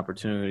for an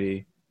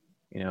opportunity,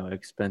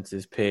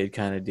 expenses paid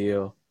kind of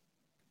deal.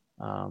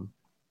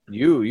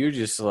 You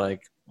just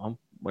like,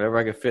 whatever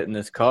I could fit in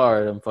this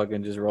car, I'm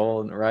fucking just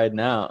riding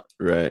out.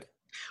 Right.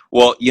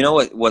 Well,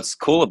 what's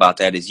cool about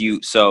that is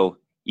you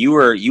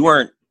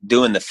weren't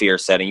doing the fear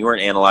setting. You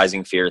weren't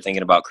analyzing fear,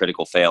 thinking about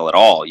critical fail at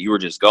all. You were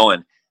just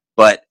going,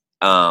 but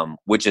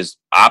which is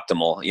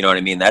optimal. You know what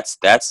I mean? That's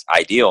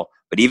ideal.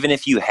 But even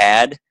if you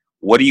had,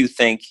 what do you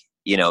think,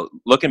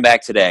 looking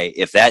back today,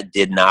 if that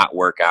did not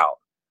work out,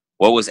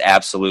 what was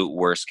absolute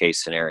worst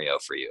case scenario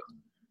for you?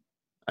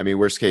 I mean,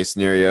 worst case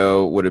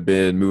scenario would have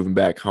been moving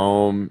back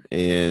home.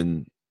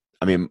 And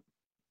I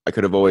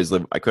could have always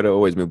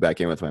moved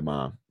back in with my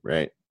mom.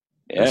 Right.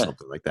 Yeah. Or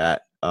something like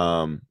that.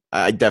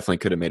 I definitely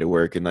could have made it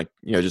work. And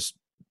just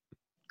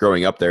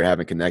growing up there,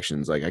 having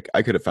connections, I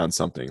could have found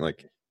something.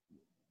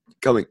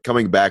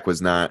 Coming back was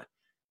not,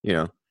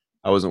 I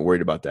wasn't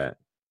worried about that.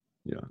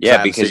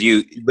 Yeah, because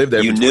you lived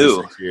there for 26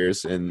 knew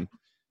years, and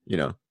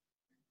Yeah,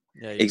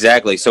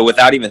 exactly. So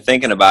without even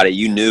thinking about it,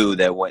 you knew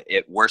that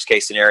worst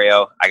case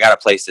scenario, I got a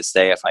place to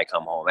stay if I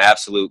come home.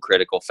 Absolute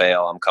critical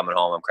fail, I'm coming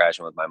home, I'm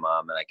crashing with my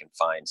mom, and I can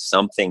find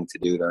something to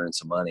do to earn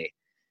some money.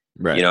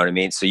 Right. You know what I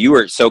mean? So you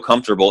were so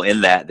comfortable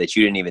in that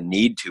you didn't even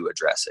need to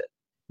address it.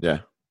 Yeah.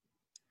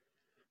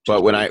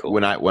 But when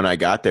I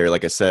got there,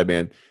 like I said,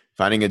 man,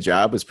 finding a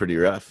job was pretty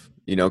rough.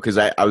 Because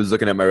I was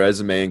looking at my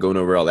resume and going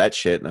over all that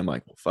shit, and I'm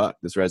like, well, fuck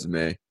this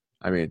resume.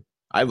 I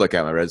look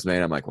at my resume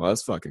and I'm like, well,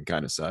 this fucking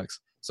kind of sucks.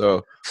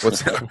 So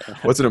what's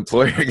an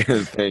employer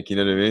gonna think? You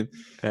know what I mean?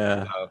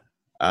 Yeah.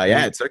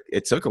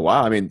 It took a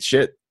while.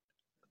 Shit.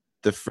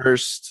 I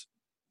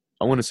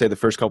want to say the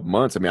first couple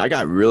months. I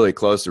got really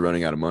close to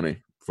running out of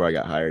money before I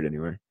got hired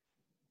anywhere.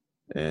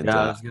 And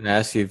I was gonna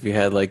ask you if you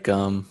had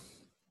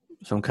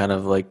some kind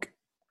of like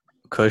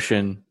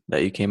cushion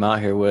that you came out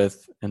here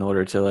with in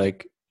order to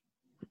like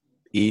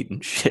eat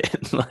and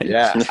shit. Like,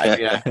 Yeah, I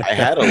mean, I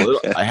had a little.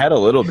 I had a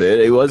little bit.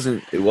 It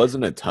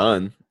wasn't a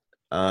ton.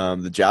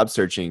 The job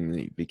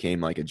searching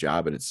became like a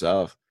job in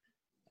itself.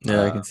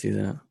 yeah, I can see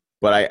that.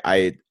 But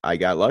I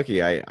got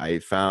lucky. I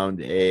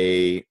found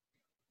a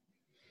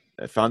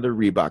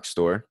Reebok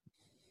store,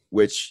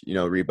 which, you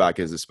know, Reebok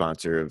is a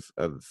sponsor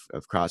of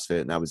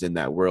CrossFit, and I was in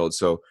that world.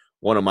 So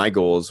one of my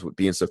goals,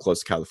 being so close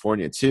to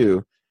California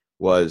too,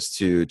 was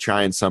to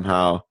try and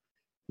somehow,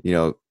 you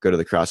know, go to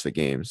the CrossFit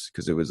Games,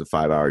 because it was a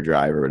 5-hour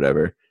drive or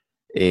whatever.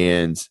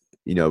 And,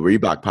 you know,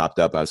 Reebok popped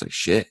up. I was like,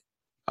 shit,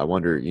 I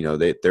wonder, you know,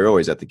 they're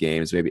always at the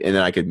games, maybe. And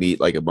then I could meet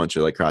like a bunch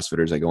of like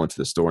CrossFitters that go into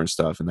the store and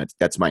stuff. And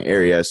that's my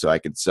area. So I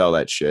could sell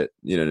that shit.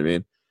 You know what I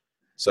mean?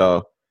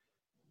 So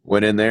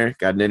went in there,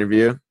 got an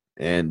interview,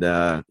 and,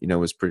 you know,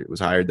 was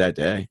hired that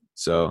day.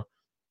 So,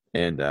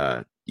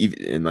 and,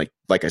 even, and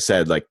like I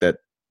said, like that,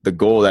 the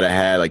goal that I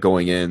had, like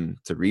going in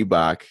to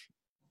Reebok,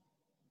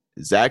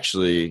 is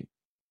actually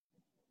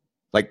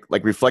like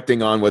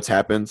reflecting on what's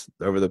happened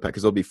over the,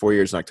 because it'll be 4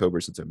 years in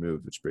October since I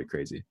moved, which is pretty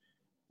crazy.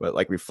 But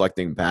like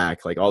reflecting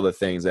back, like all the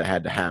things that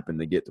had to happen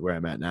to get to where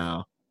I'm at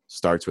now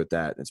starts with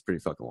that. It's pretty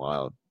fucking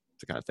wild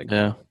to kind of think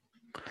Yeah. about.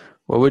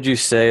 What would you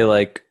say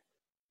like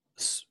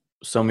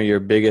some of your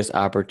biggest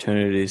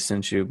opportunities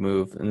since you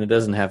moved? And it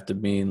doesn't have to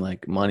mean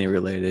like money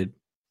related.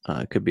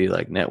 It could be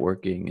like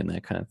networking and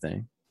that kind of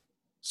thing.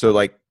 So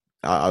like,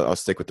 I'll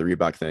stick with the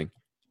Reebok thing.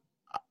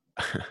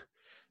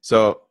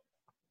 So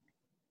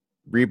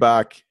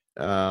Reebok,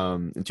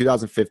 in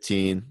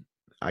 2015,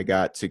 I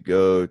got to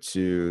go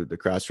to the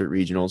CrossFit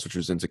Regionals, which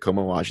was in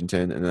Tacoma,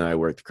 Washington, and then I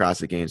worked the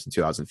CrossFit Games in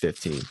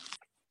 2015.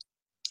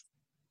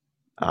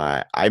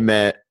 I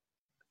met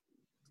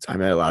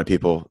a lot of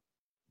people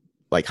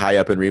like high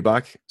up in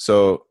Reebok.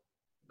 So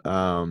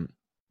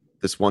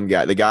this one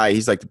guy,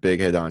 he's like the big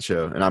head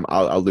honcho, and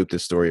I'll loop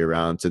this story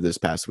around to this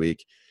past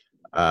week.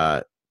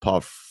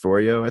 Paul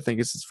Froyo, I think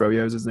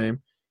Froyo is his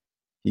name.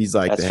 He's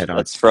like the head honcho.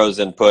 That's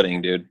frozen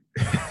pudding, dude.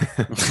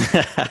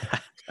 I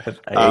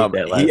ate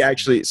that last He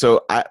actually,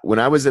 so when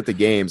I was at the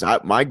games,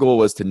 my goal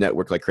was to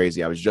network like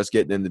crazy. I was just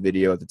getting in the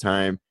video at the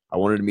time. I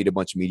wanted to meet a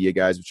bunch of media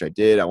guys, which I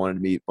did. I wanted to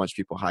meet a bunch of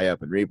people high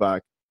up in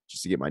Reebok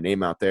just to get my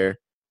name out there.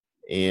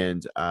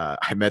 And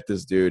I met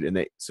this dude,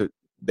 and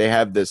they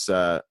have this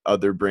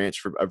other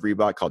branch of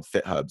Reebok called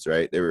Fit Hubs,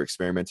 right? They were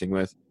experimenting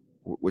with,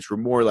 which were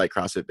more like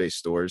CrossFit based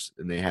stores,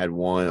 and they had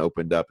one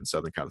opened up in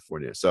Southern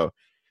California. So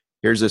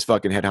here's this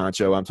fucking head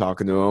honcho. I'm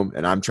talking to him,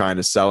 and I'm trying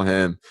to sell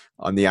him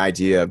on the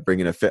idea of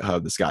bringing a Fit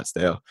Hub to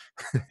Scottsdale.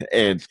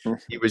 And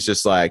he was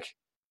just like,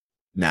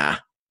 nah,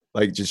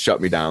 like just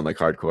shut me down like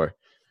hardcore.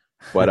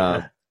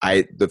 But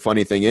the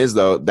funny thing is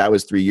though, that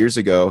was 3 years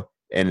ago,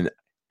 and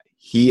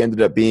he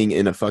ended up being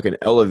in a fucking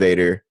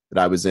elevator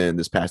that I was in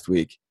this past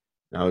week.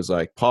 And I was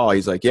like, Paul,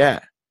 he's like, yeah.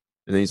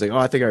 And then he's like, oh,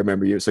 I think I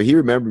remember you. So he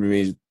remembered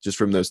me just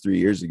from those 3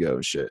 years ago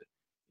and shit.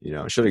 You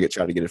know, I should have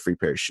tried to get a free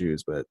pair of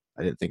shoes, but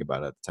I didn't think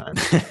about it at the time.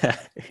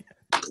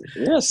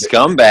 You're a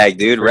scumbag,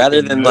 dude.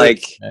 Rather than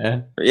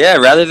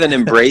rather than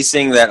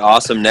embracing that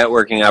awesome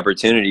networking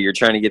opportunity, you're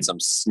trying to get some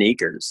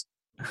sneakers.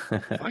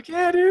 Fuck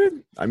yeah,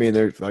 dude. I mean,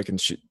 they're fucking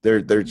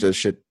they're just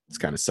shit. It's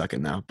kind of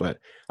sucking now, but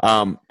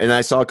and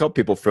I saw a couple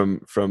people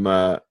from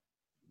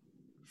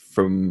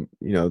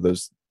you know the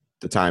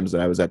times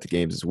that I was at the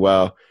games as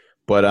well.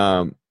 But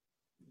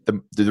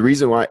the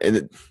reason why,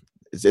 and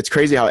it's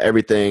crazy how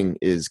everything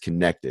is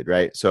connected,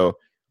 right? So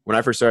when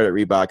I first started at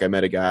Reebok, I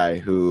met a guy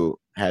who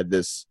had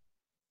this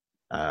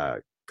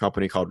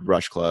company called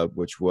Rush Club,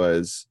 which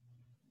was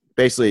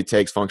basically it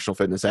takes functional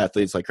fitness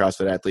athletes like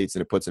CrossFit athletes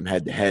and it puts them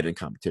head to head in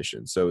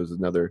competition. So it was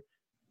another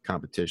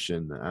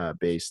competition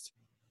based.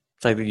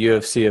 It's like the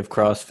UFC of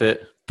CrossFit.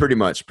 Pretty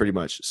much.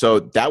 So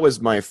that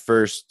was my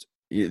first.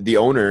 The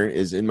owner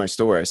is in my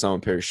store. I saw him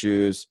a pair of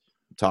shoes.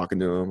 I'm talking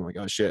to him. I'm like,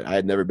 oh shit! I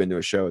had never been to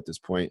a show at this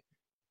point.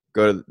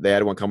 They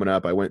had one coming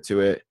up. I went to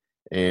it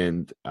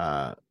and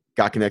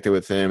got connected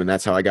with him, and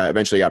that's how I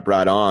eventually got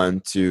brought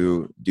on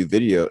to do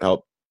video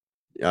help.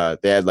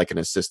 They had like an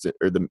assistant,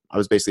 I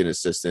was basically an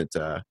assistant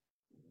to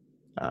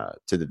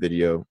the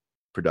video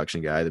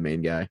production guy, the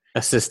main guy,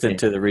 assistant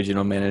to the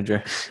regional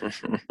manager,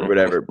 or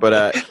whatever.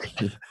 But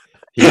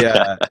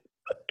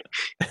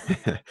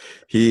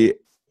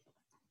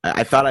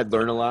I thought I'd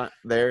learn a lot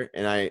there,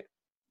 and I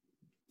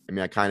mean,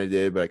 I kind of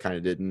did, but I kind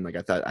of didn't. Like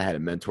I thought I had a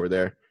mentor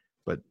there,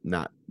 but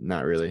not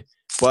really.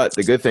 But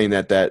the good thing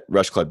that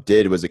Rush Club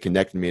did was it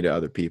connected me to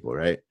other people,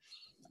 right?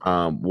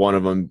 One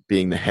of them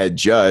being the head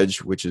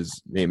judge, which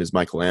his name is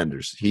Michael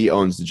Anders. He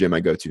owns the gym I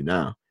go to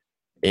now.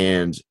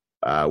 And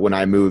when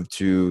I moved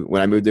in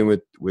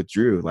with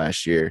Drew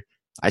last year,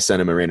 I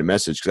sent him a random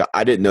message because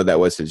I didn't know that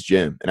was his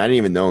gym, and I didn't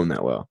even know him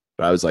that well.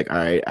 But I was like, all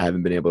right, I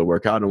haven't been able to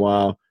work out in a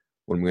while.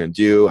 What I'm going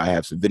to do, I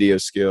have some video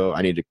skill.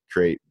 I need to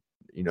create,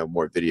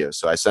 more videos.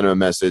 So I sent him a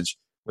message,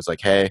 was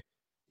like, hey,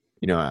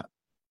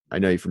 I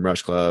know you from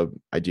Rush Club.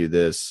 I do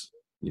this,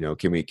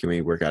 can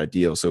we work out a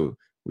deal? So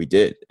we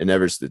did. And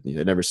ever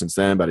since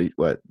then, about a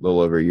little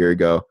over a year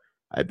ago,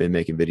 I've been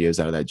making videos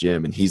out of that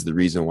gym, and he's the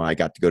reason why I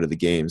got to go to the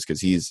games,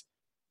 because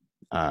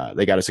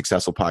they got a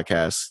successful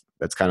podcast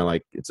that's kind of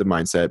like, it's a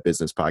mindset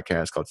business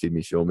podcast called Feed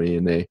Me, Fuel Me,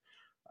 and they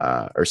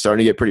are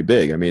starting to get pretty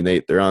big. I mean,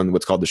 they're on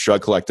what's called the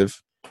Shrug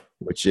Collective,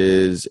 which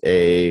is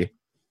it's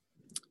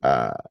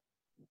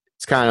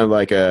kind of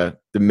like the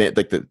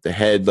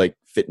head like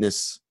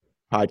fitness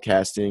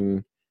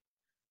podcasting.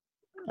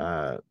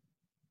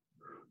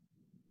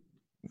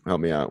 Help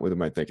me out. What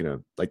am I thinking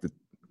of? I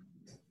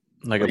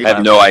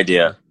have no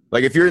idea.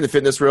 Like if you're in the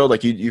fitness world,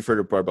 like you've heard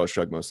of Barbell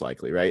Shrug most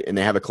likely, right? And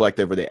they have a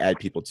collective where they add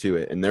people to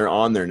it, and they're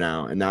on there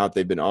now. And now that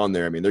they've been on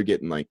there, I mean, they're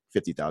getting like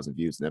 50,000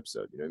 views an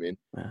episode. You know what I mean?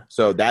 Yeah.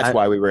 So that's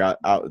why we were out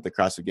at the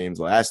CrossFit Games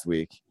last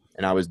week,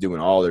 and I was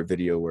doing all their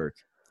video work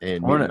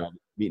and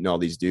meeting all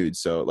these dudes.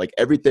 So like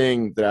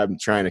everything that I'm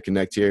trying to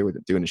connect here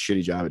with doing a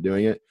shitty job of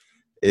doing it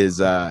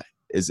is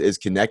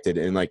connected.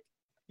 And like,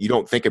 you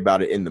don't think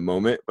about it in the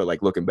moment, but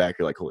like looking back,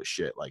 you're like, holy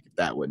shit, like if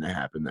that wouldn't have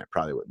happened, that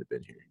probably wouldn't have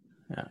been here.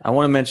 Yeah. I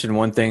want to mention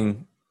one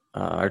thing,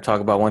 or talk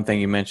about one thing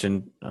you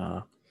mentioned,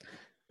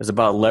 is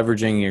about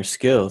leveraging your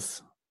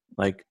skills.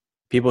 Like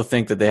people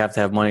think that they have to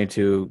have money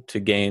to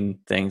gain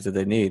things that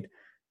they need.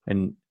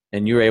 And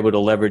you're able to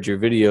leverage your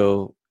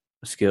video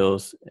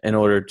skills in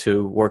order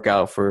to work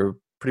out for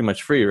pretty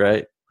much free,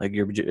 right? Like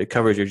it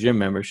covers your gym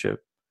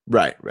membership.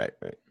 Right.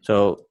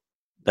 So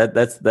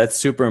that's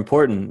super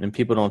important, and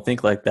people don't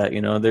think like that.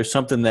 You know, there's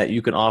something that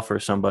you can offer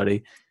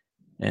somebody,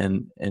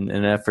 and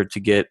an effort to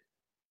get,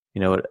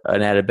 you know,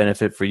 an added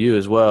benefit for you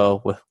as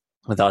well,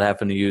 without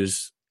having to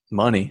use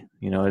money.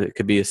 You know, it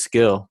could be a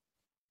skill.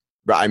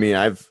 Right. I mean,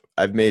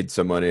 I've made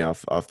some money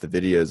off the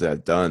videos that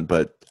I've done,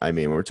 but I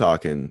mean, we're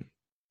talking,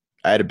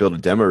 I had to build a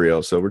demo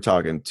reel, so we're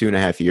talking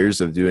 2.5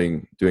 years of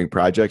doing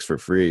projects for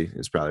free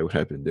is probably what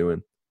I've been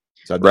doing.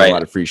 So I've done a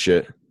lot of free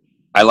shit.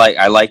 I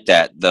like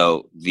that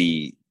though,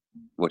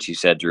 what you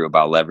said, Drew,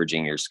 about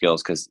leveraging your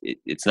skills, because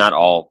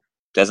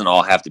doesn't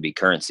all have to be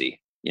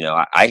currency. You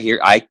know,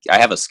 I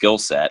have a skill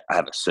set. I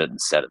have a certain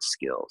set of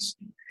skills,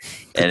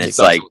 and it's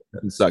like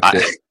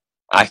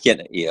I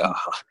can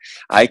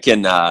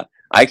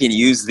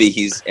use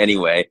these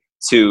anyway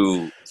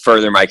to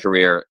further my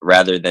career,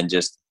 rather than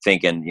just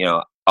thinking, you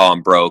know, oh,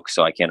 I'm broke,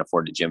 so I can't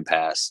afford a gym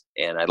pass,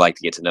 and I'd like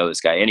to get to know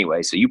this guy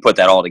anyway. So you put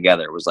that all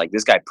together. It was like,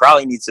 this guy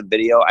probably needs some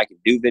video. I can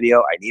do video.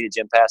 I need a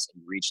gym pass,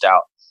 and you reached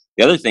out.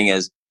 The other thing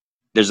is,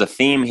 there's a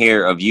theme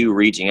here of you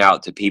reaching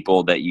out to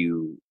people that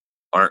you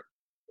aren't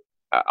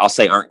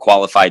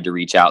qualified to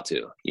reach out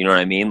to. You know what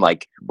I mean?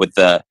 Like with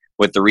the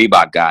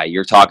Reebok guy,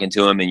 you're talking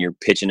to him and you're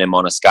pitching him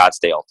on a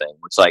Scottsdale thing.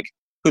 It's like,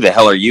 who the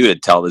hell are you to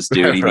tell this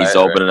dude he needs to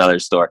open another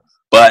store?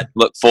 But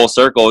look, full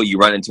circle, you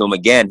run into him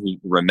again. He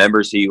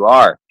remembers who you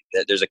are.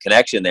 There's a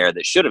connection there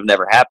that should have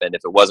never happened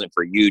if it wasn't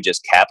for you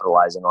just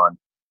capitalizing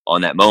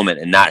on that moment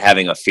and not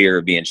having a fear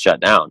of being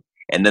shut down.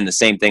 And then the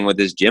same thing with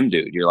this gym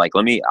dude. You're like,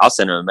 I'll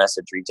send him a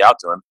message, reach out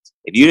to him.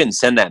 If you didn't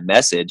send that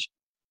message,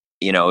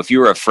 you know, if you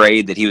were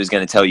afraid that he was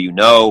going to tell you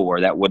no,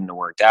 or that wouldn't have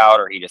worked out,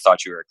 or he just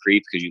thought you were a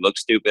creep because you look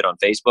stupid on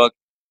Facebook,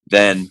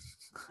 then,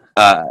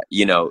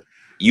 you know,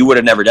 you would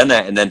have never done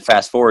that. And then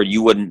fast forward,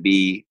 you wouldn't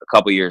be a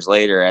couple years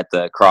later at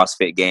the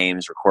CrossFit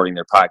Games recording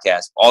their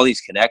podcast. All these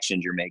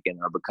connections you're making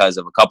are because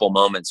of a couple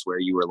moments where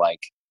you were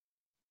like,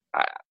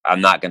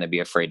 I'm not going to be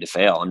afraid to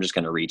fail. I'm just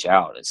going to reach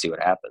out and see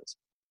what happens.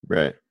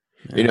 Right.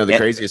 You know, the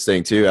craziest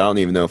thing too, I don't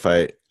even know if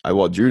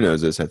well, Drew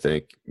knows this, I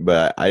think,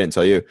 but I didn't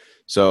tell you.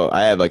 So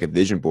I have like a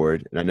vision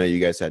board, and I know you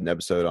guys had an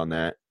episode on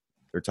that.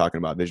 We're talking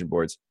about vision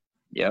boards.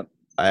 Yep.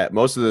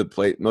 Most of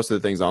the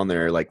things on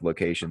there are like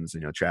locations,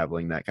 you know,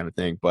 traveling, that kind of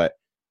thing. But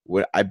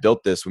I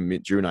built this when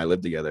Drew and I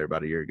lived together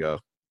about a year ago.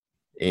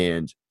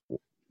 And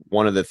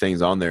one of the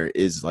things on there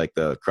is like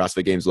the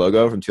CrossFit Games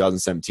logo from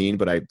 2017,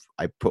 but I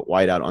put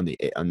white out on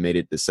made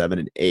it the 7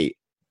 and 8.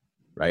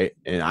 Right.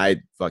 And I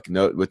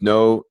with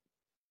no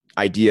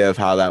idea of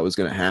how that was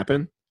going to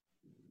happen,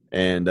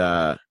 and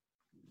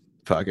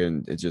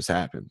it just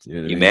happened. You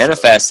know what I mean?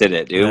 Manifested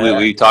it, dude.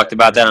 We talked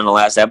about that on the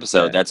last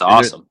episode. That's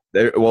awesome.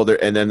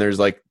 And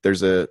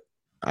then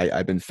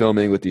I've been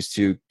filming with these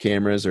 2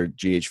 cameras, or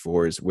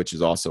GH4s, which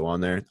is also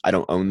on there. I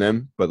don't own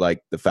them, but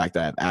like the fact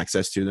that I have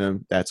access to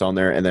them, that's on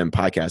there. And then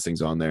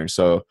podcasting's on there.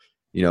 So,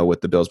 you know,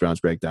 with the Bills Browns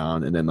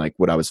breakdown, and then like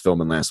what I was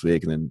filming last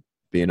week, and then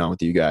being on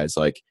with you guys,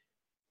 like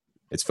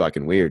it's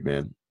fucking weird,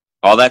 man.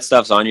 All that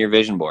stuff's on your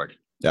vision board.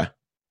 Yeah.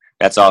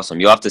 That's awesome.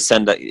 You'll have to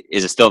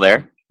is it still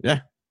there? Yeah.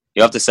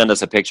 You'll have to send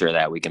us a picture of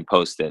that. We can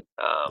post it.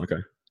 Okay.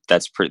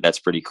 That's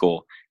pretty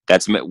cool.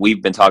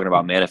 We've been talking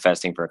about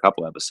manifesting for a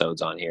couple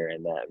episodes on here,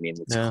 and I mean,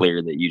 it's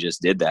clear that you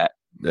just did that.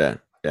 Yeah.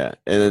 Yeah.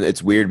 And then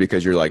it's weird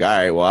because you're like, all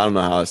right, well, I don't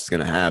know how this is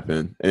going to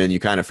happen. And then you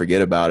kind of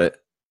forget about it.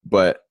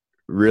 But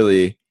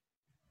really,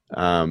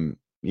 you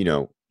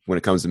know, when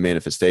it comes to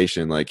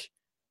manifestation,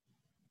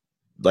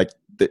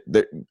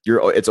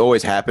 it's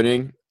always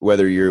happening,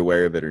 whether you're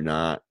aware of it or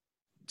not.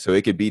 So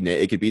it could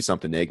be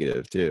something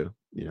negative too,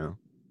 you know.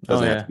 It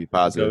doesn't have to be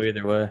positive. Go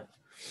either way.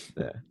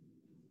 Yeah.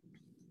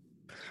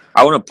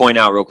 I want to point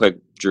out real quick,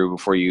 Drew,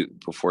 before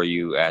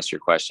you ask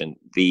your question,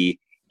 you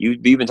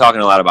you've been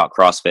talking a lot about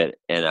CrossFit,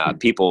 and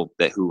people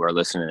who are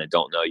listening that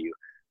don't know you,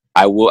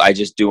 I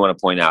just do want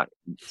to point out,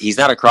 he's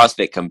not a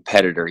CrossFit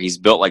competitor. He's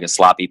built like a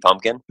sloppy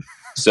pumpkin.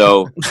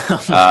 So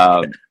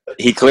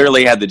he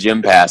clearly had the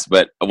gym pass,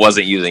 but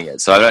wasn't using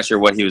it. So I'm not sure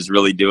what he was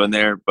really doing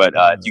there. But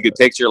if you could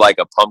picture like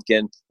a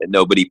pumpkin that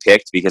nobody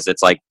picked because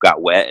it's like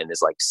got wet and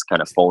is like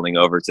kind of folding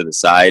over to the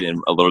side, and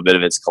a little bit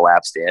of it's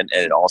collapsed in, and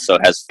it also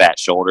has fat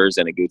shoulders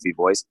and a goofy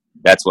voice.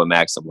 That's what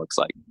Maxim looks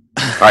like.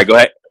 All right, go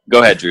ahead.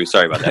 Go ahead, Drew.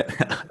 Sorry about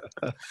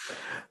that.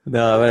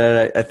 No,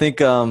 but I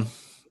think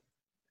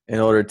in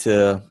order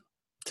to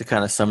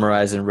kind of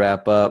summarize and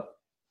wrap up,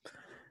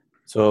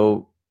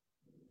 so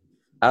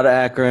out of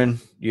Akron,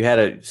 you had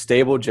a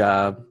stable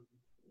job,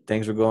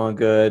 things were going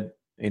good,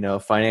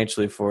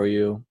 financially for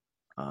you.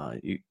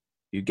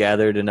 You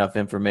gathered enough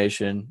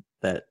information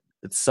that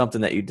it's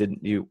something that you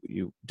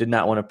did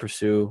not want to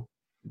pursue.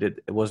 It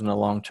wasn't a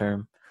long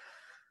term.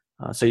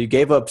 So you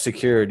gave up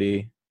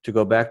security to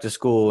go back to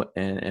school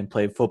and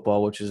play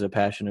football, which is a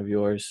passion of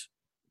yours.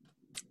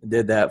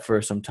 Did that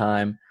for some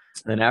time.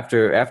 And then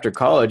after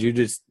college, you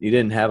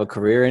didn't have a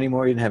career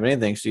anymore. You didn't have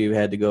anything. So you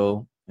had to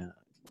go,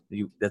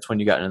 that's when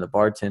you got into the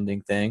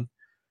bartending thing.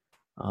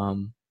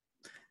 Then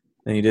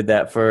you did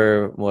that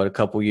for a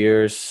couple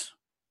years.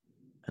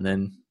 And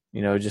then,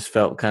 it just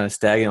felt kind of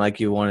stagnant, like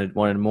you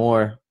wanted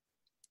more.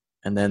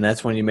 And then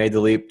that's when you made the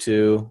leap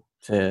to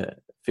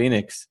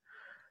Phoenix.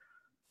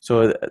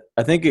 So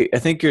I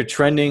think you're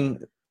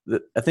trending.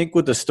 I think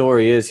what the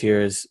story is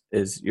here is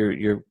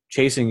you're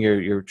chasing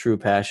your true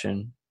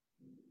passion.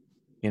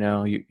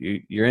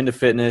 You're into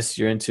fitness,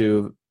 you're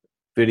into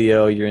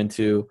video, you're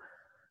into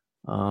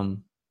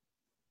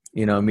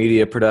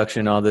media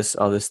production, all this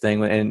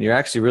thing, and you're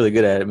actually really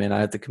good at it, man. I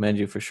have to commend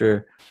you for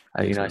sure.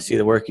 I see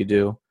the work you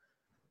do,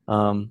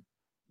 and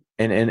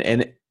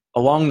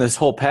along this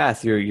whole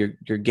path,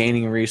 you're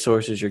gaining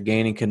resources, you're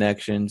gaining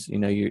connections.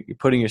 You're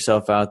putting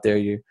yourself out there.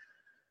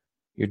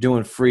 You're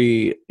doing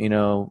free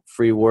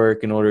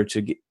work in order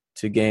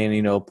to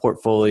gain a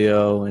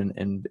portfolio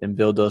and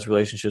build those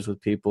relationships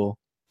with people.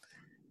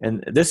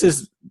 And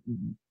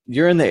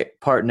you're in the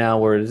part now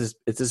where this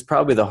is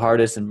probably the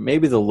hardest and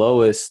maybe the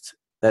lowest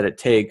that it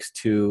takes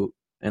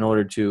in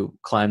order to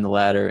climb the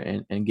ladder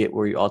and get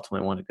where you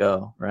ultimately want to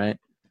go, right?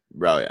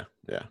 Oh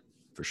yeah,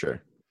 for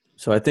sure.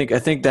 So I think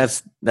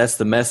that's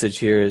the message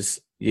here is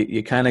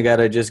you kind of got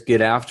to just get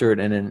after it,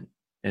 and then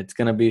it's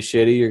going to be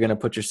shitty. You're going to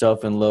put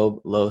yourself in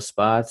low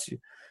spots.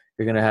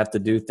 You're going to have to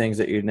do things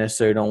that you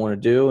necessarily don't want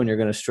to do, and you're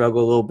going to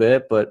struggle a little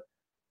bit. But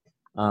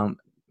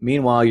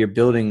meanwhile, you're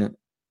building,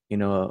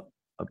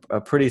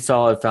 a pretty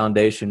solid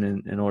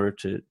foundation in order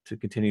to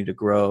continue to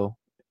grow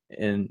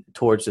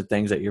towards the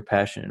things that you're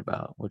passionate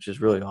about, which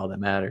is really all that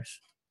matters.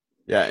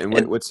 Yeah, and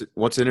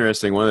what's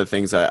interesting, one of the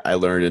things I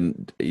learned,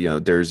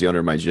 and there's the owner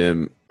of my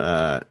gym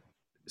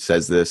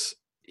says this.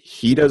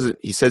 He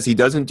says he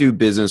doesn't do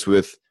business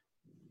with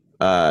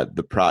he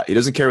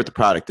doesn't care what the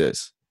product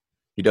is.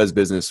 He does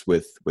business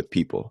with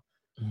people.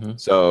 Mm-hmm.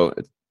 So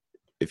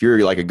if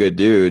you're like a good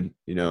dude,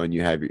 and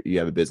you have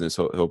a business,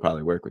 he'll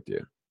probably work with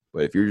you.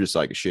 But if you're just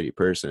like a shitty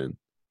person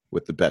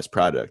with the best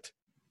product,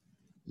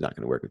 he's not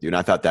going to work with you. And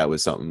I thought that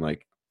was something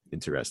like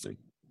interesting.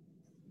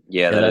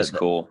 Yeah, that is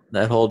cool.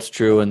 That holds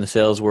true in the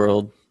sales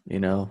world,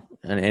 and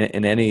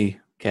in any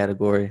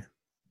category,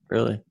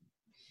 really.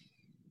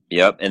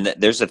 Yep, and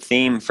there's a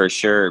theme for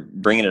sure,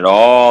 bringing it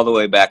all the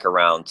way back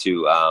around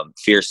to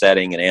fear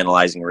setting and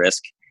analyzing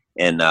risk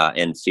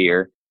and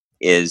fear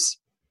is,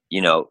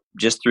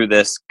 just through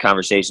this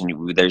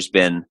conversation, there's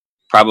been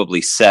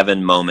probably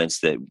 7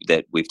 moments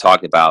that we've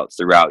talked about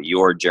throughout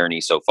your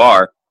journey so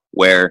far,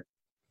 where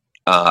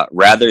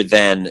rather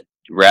than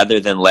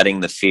letting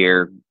the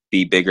fear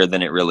be bigger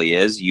than it really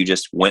is, you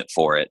just went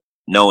for it,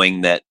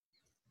 knowing that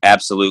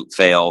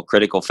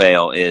critical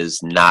fail is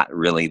not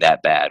really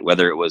that bad,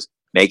 whether it was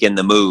making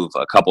the move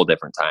a couple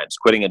different times,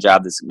 quitting a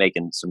job that's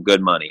making some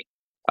good money,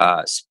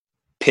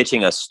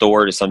 pitching a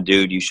store to some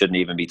dude you shouldn't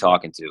even be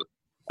talking to.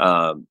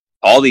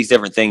 All these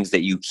different things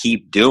that you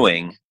keep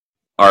doing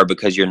are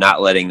because you're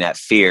not letting that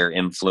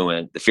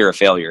the fear of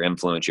failure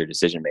influence your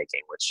decision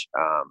making, which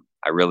I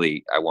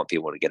want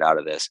people to get out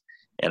of this,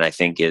 and I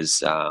think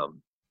is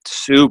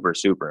super,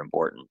 super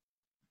important.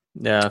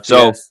 Yeah.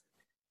 So,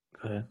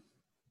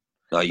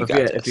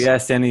 if you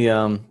asked any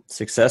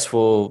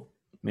successful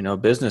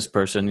business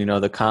person,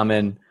 the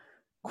common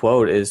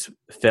quote is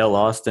fail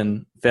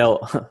Austin,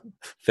 fail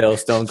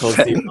Stone Cold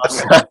Steve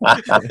Austin.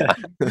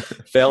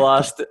 Fail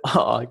Austin.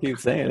 Oh, I keep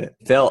saying it.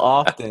 Fail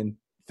often,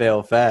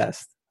 fail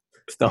fast.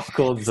 Stone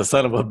Cold is a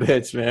son of a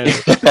bitch, man.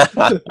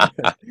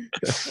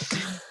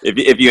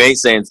 if you ain't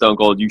saying Stone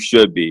Cold, you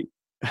should be.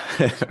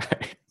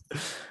 Right.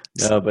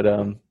 No, but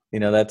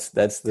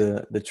that's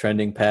the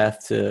trending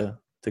path to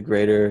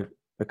greater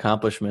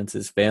accomplishments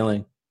is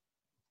failing.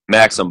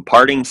 Maxim,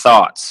 parting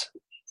thoughts.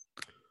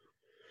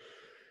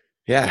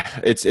 Yeah,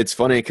 it's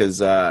funny because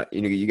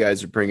you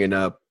guys are bringing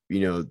up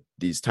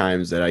these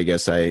times that I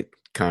guess I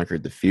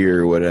conquered the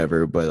fear or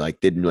whatever, but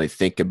like didn't really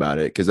think about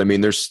it because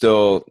there's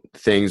still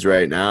things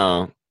right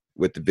now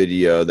with the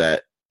video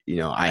that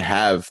I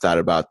have thought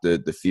about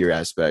the fear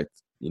aspect,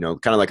 kind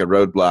of like a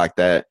roadblock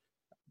that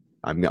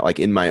I'm not like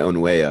in my own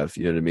way of,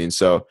 you know what I mean?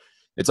 So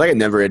it's like a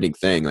never ending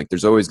thing. Like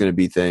there's always going to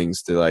be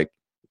things to like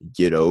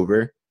get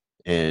over.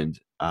 And,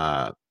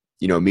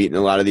 meeting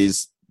a lot of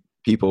these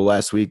people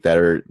last week that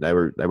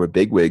were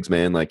big wigs,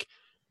 man. Like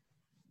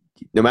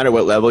no matter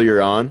what level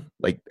you're on,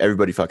 like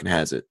everybody fucking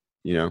has it,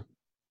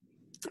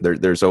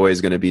 there's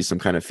always going to be some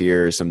kind of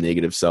fear, some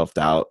negative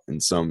self-doubt in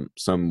some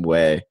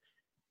way.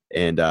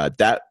 And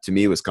that to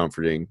me was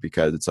comforting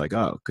because it's like,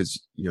 oh,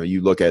 because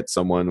you look at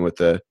someone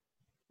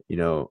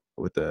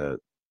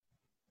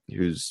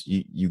who's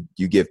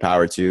you give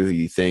power to, who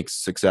you think's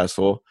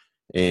successful,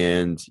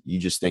 and you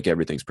just think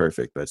everything's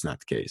perfect, but it's not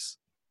the case.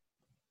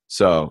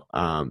 So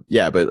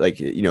but like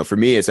for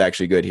me, it's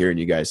actually good hearing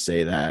you guys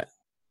say that,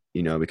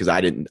 because I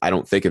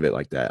don't think of it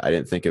like that. I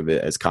didn't think of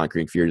it as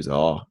conquering fears at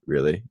all,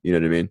 really. You know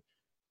what I mean?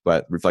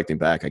 But reflecting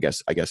back, I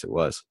guess it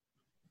was.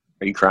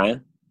 Are you crying?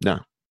 No.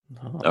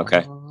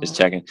 Okay, just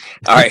checking.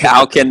 All right,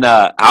 how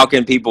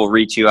can people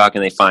reach you? How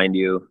can they find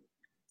you?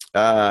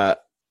 I'm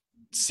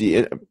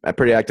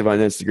pretty active on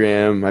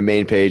Instagram. My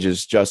main page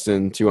is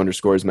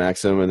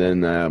Justin2_Maxim, and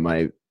then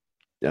my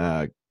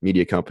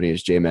media company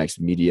is JMax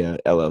Media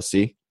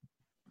LLC.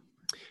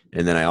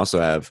 And then I also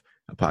have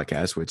a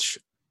podcast, which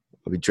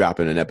I'll be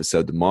dropping an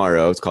episode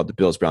tomorrow. It's called the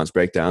Bills Browns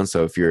Breakdown.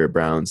 So if you're a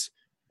Browns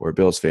or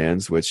Bills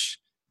fans, which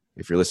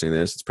if you're listening to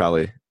this, it's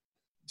probably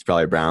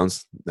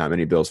Browns, not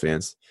many Bills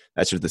fans.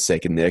 That's just the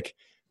sake of Nick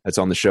that's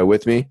on the show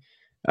with me.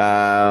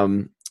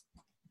 And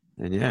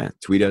yeah,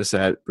 tweet us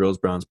at Bills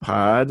Browns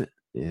Pod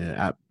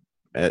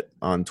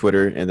on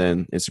Twitter, and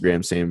then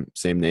Instagram,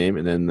 same name.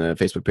 And then the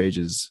Facebook page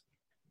is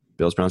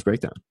Bills Browns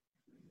Breakdown.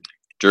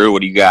 Drew,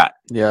 what do you got?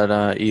 You got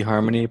an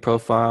eHarmony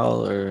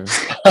profile or?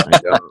 I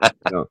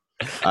don't.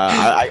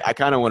 I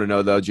kind of want to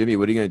know though, Jimmy,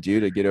 what are you going to do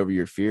to get over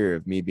your fear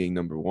of me being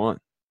number one?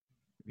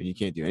 I mean, you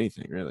can't do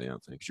anything really, I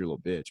don't think, 'cause you're a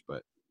little bitch,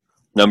 but.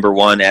 Number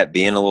one at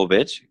being a little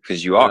bitch?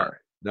 Because you are.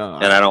 No.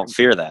 And I don't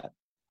fear that.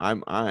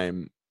 I'm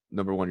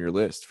number one on your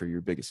list for your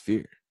biggest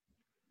fear.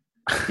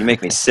 You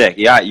make me sick.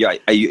 Yeah,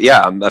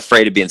 I'm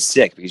afraid of being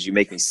sick because you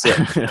make me sick.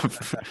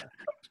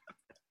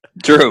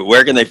 Drew,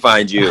 where can they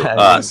find you?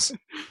 Us.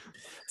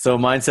 So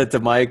Mindset to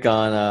Mike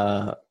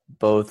on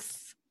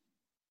both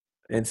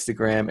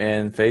Instagram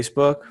and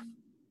Facebook.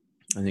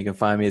 And you can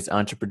find me as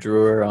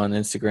Entrepreneur on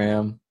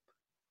Instagram.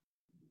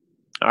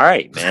 All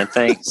right, man.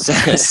 Thanks.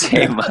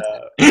 Same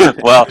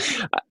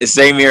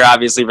here,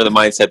 obviously, for the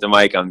Mindset to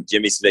Mike. I'm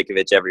Jimmy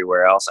Svikovich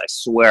everywhere else. I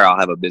swear I'll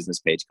have a business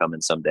page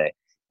coming someday.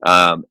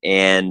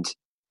 And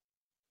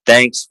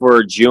thanks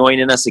for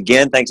joining us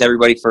again. Thanks,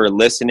 everybody, for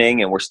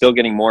listening. And we're still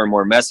getting more and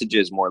more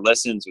messages, more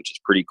listens, which is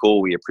pretty cool.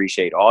 We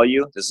appreciate all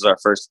you. This is our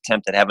first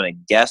attempt at having a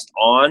guest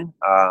on.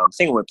 I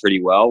think it went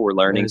pretty well. We're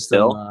learning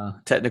still.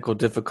 Some, technical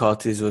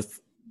difficulties with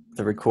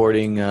the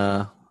recording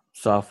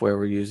software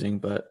we're using,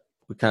 but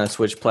we kind of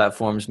switched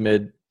platforms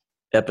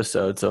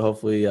mid-episode. So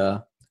hopefully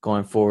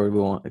going forward, we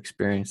won't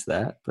experience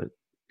that. But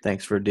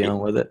thanks for dealing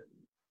with it.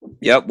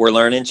 Yep, we're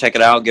learning. Check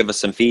it out. Give us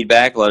some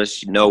feedback. Let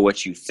us know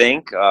what you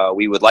think.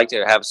 We would like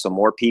to have some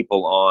more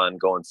people on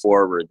going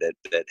forward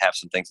that have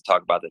some things to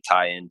talk about that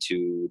tie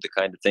into the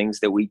kind of things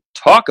that we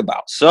talk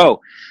about. So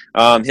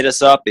hit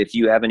us up if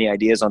you have any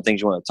ideas on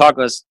things you want to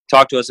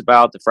talk to us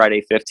about, the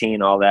Friday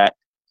 15, all that.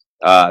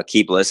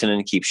 Keep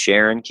listening, keep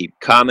sharing, keep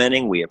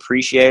commenting. We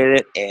appreciate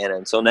it. And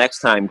until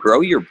next time,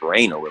 grow your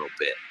brain a little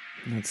bit.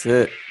 That's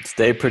it.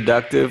 Stay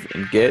productive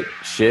and get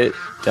shit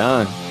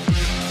done.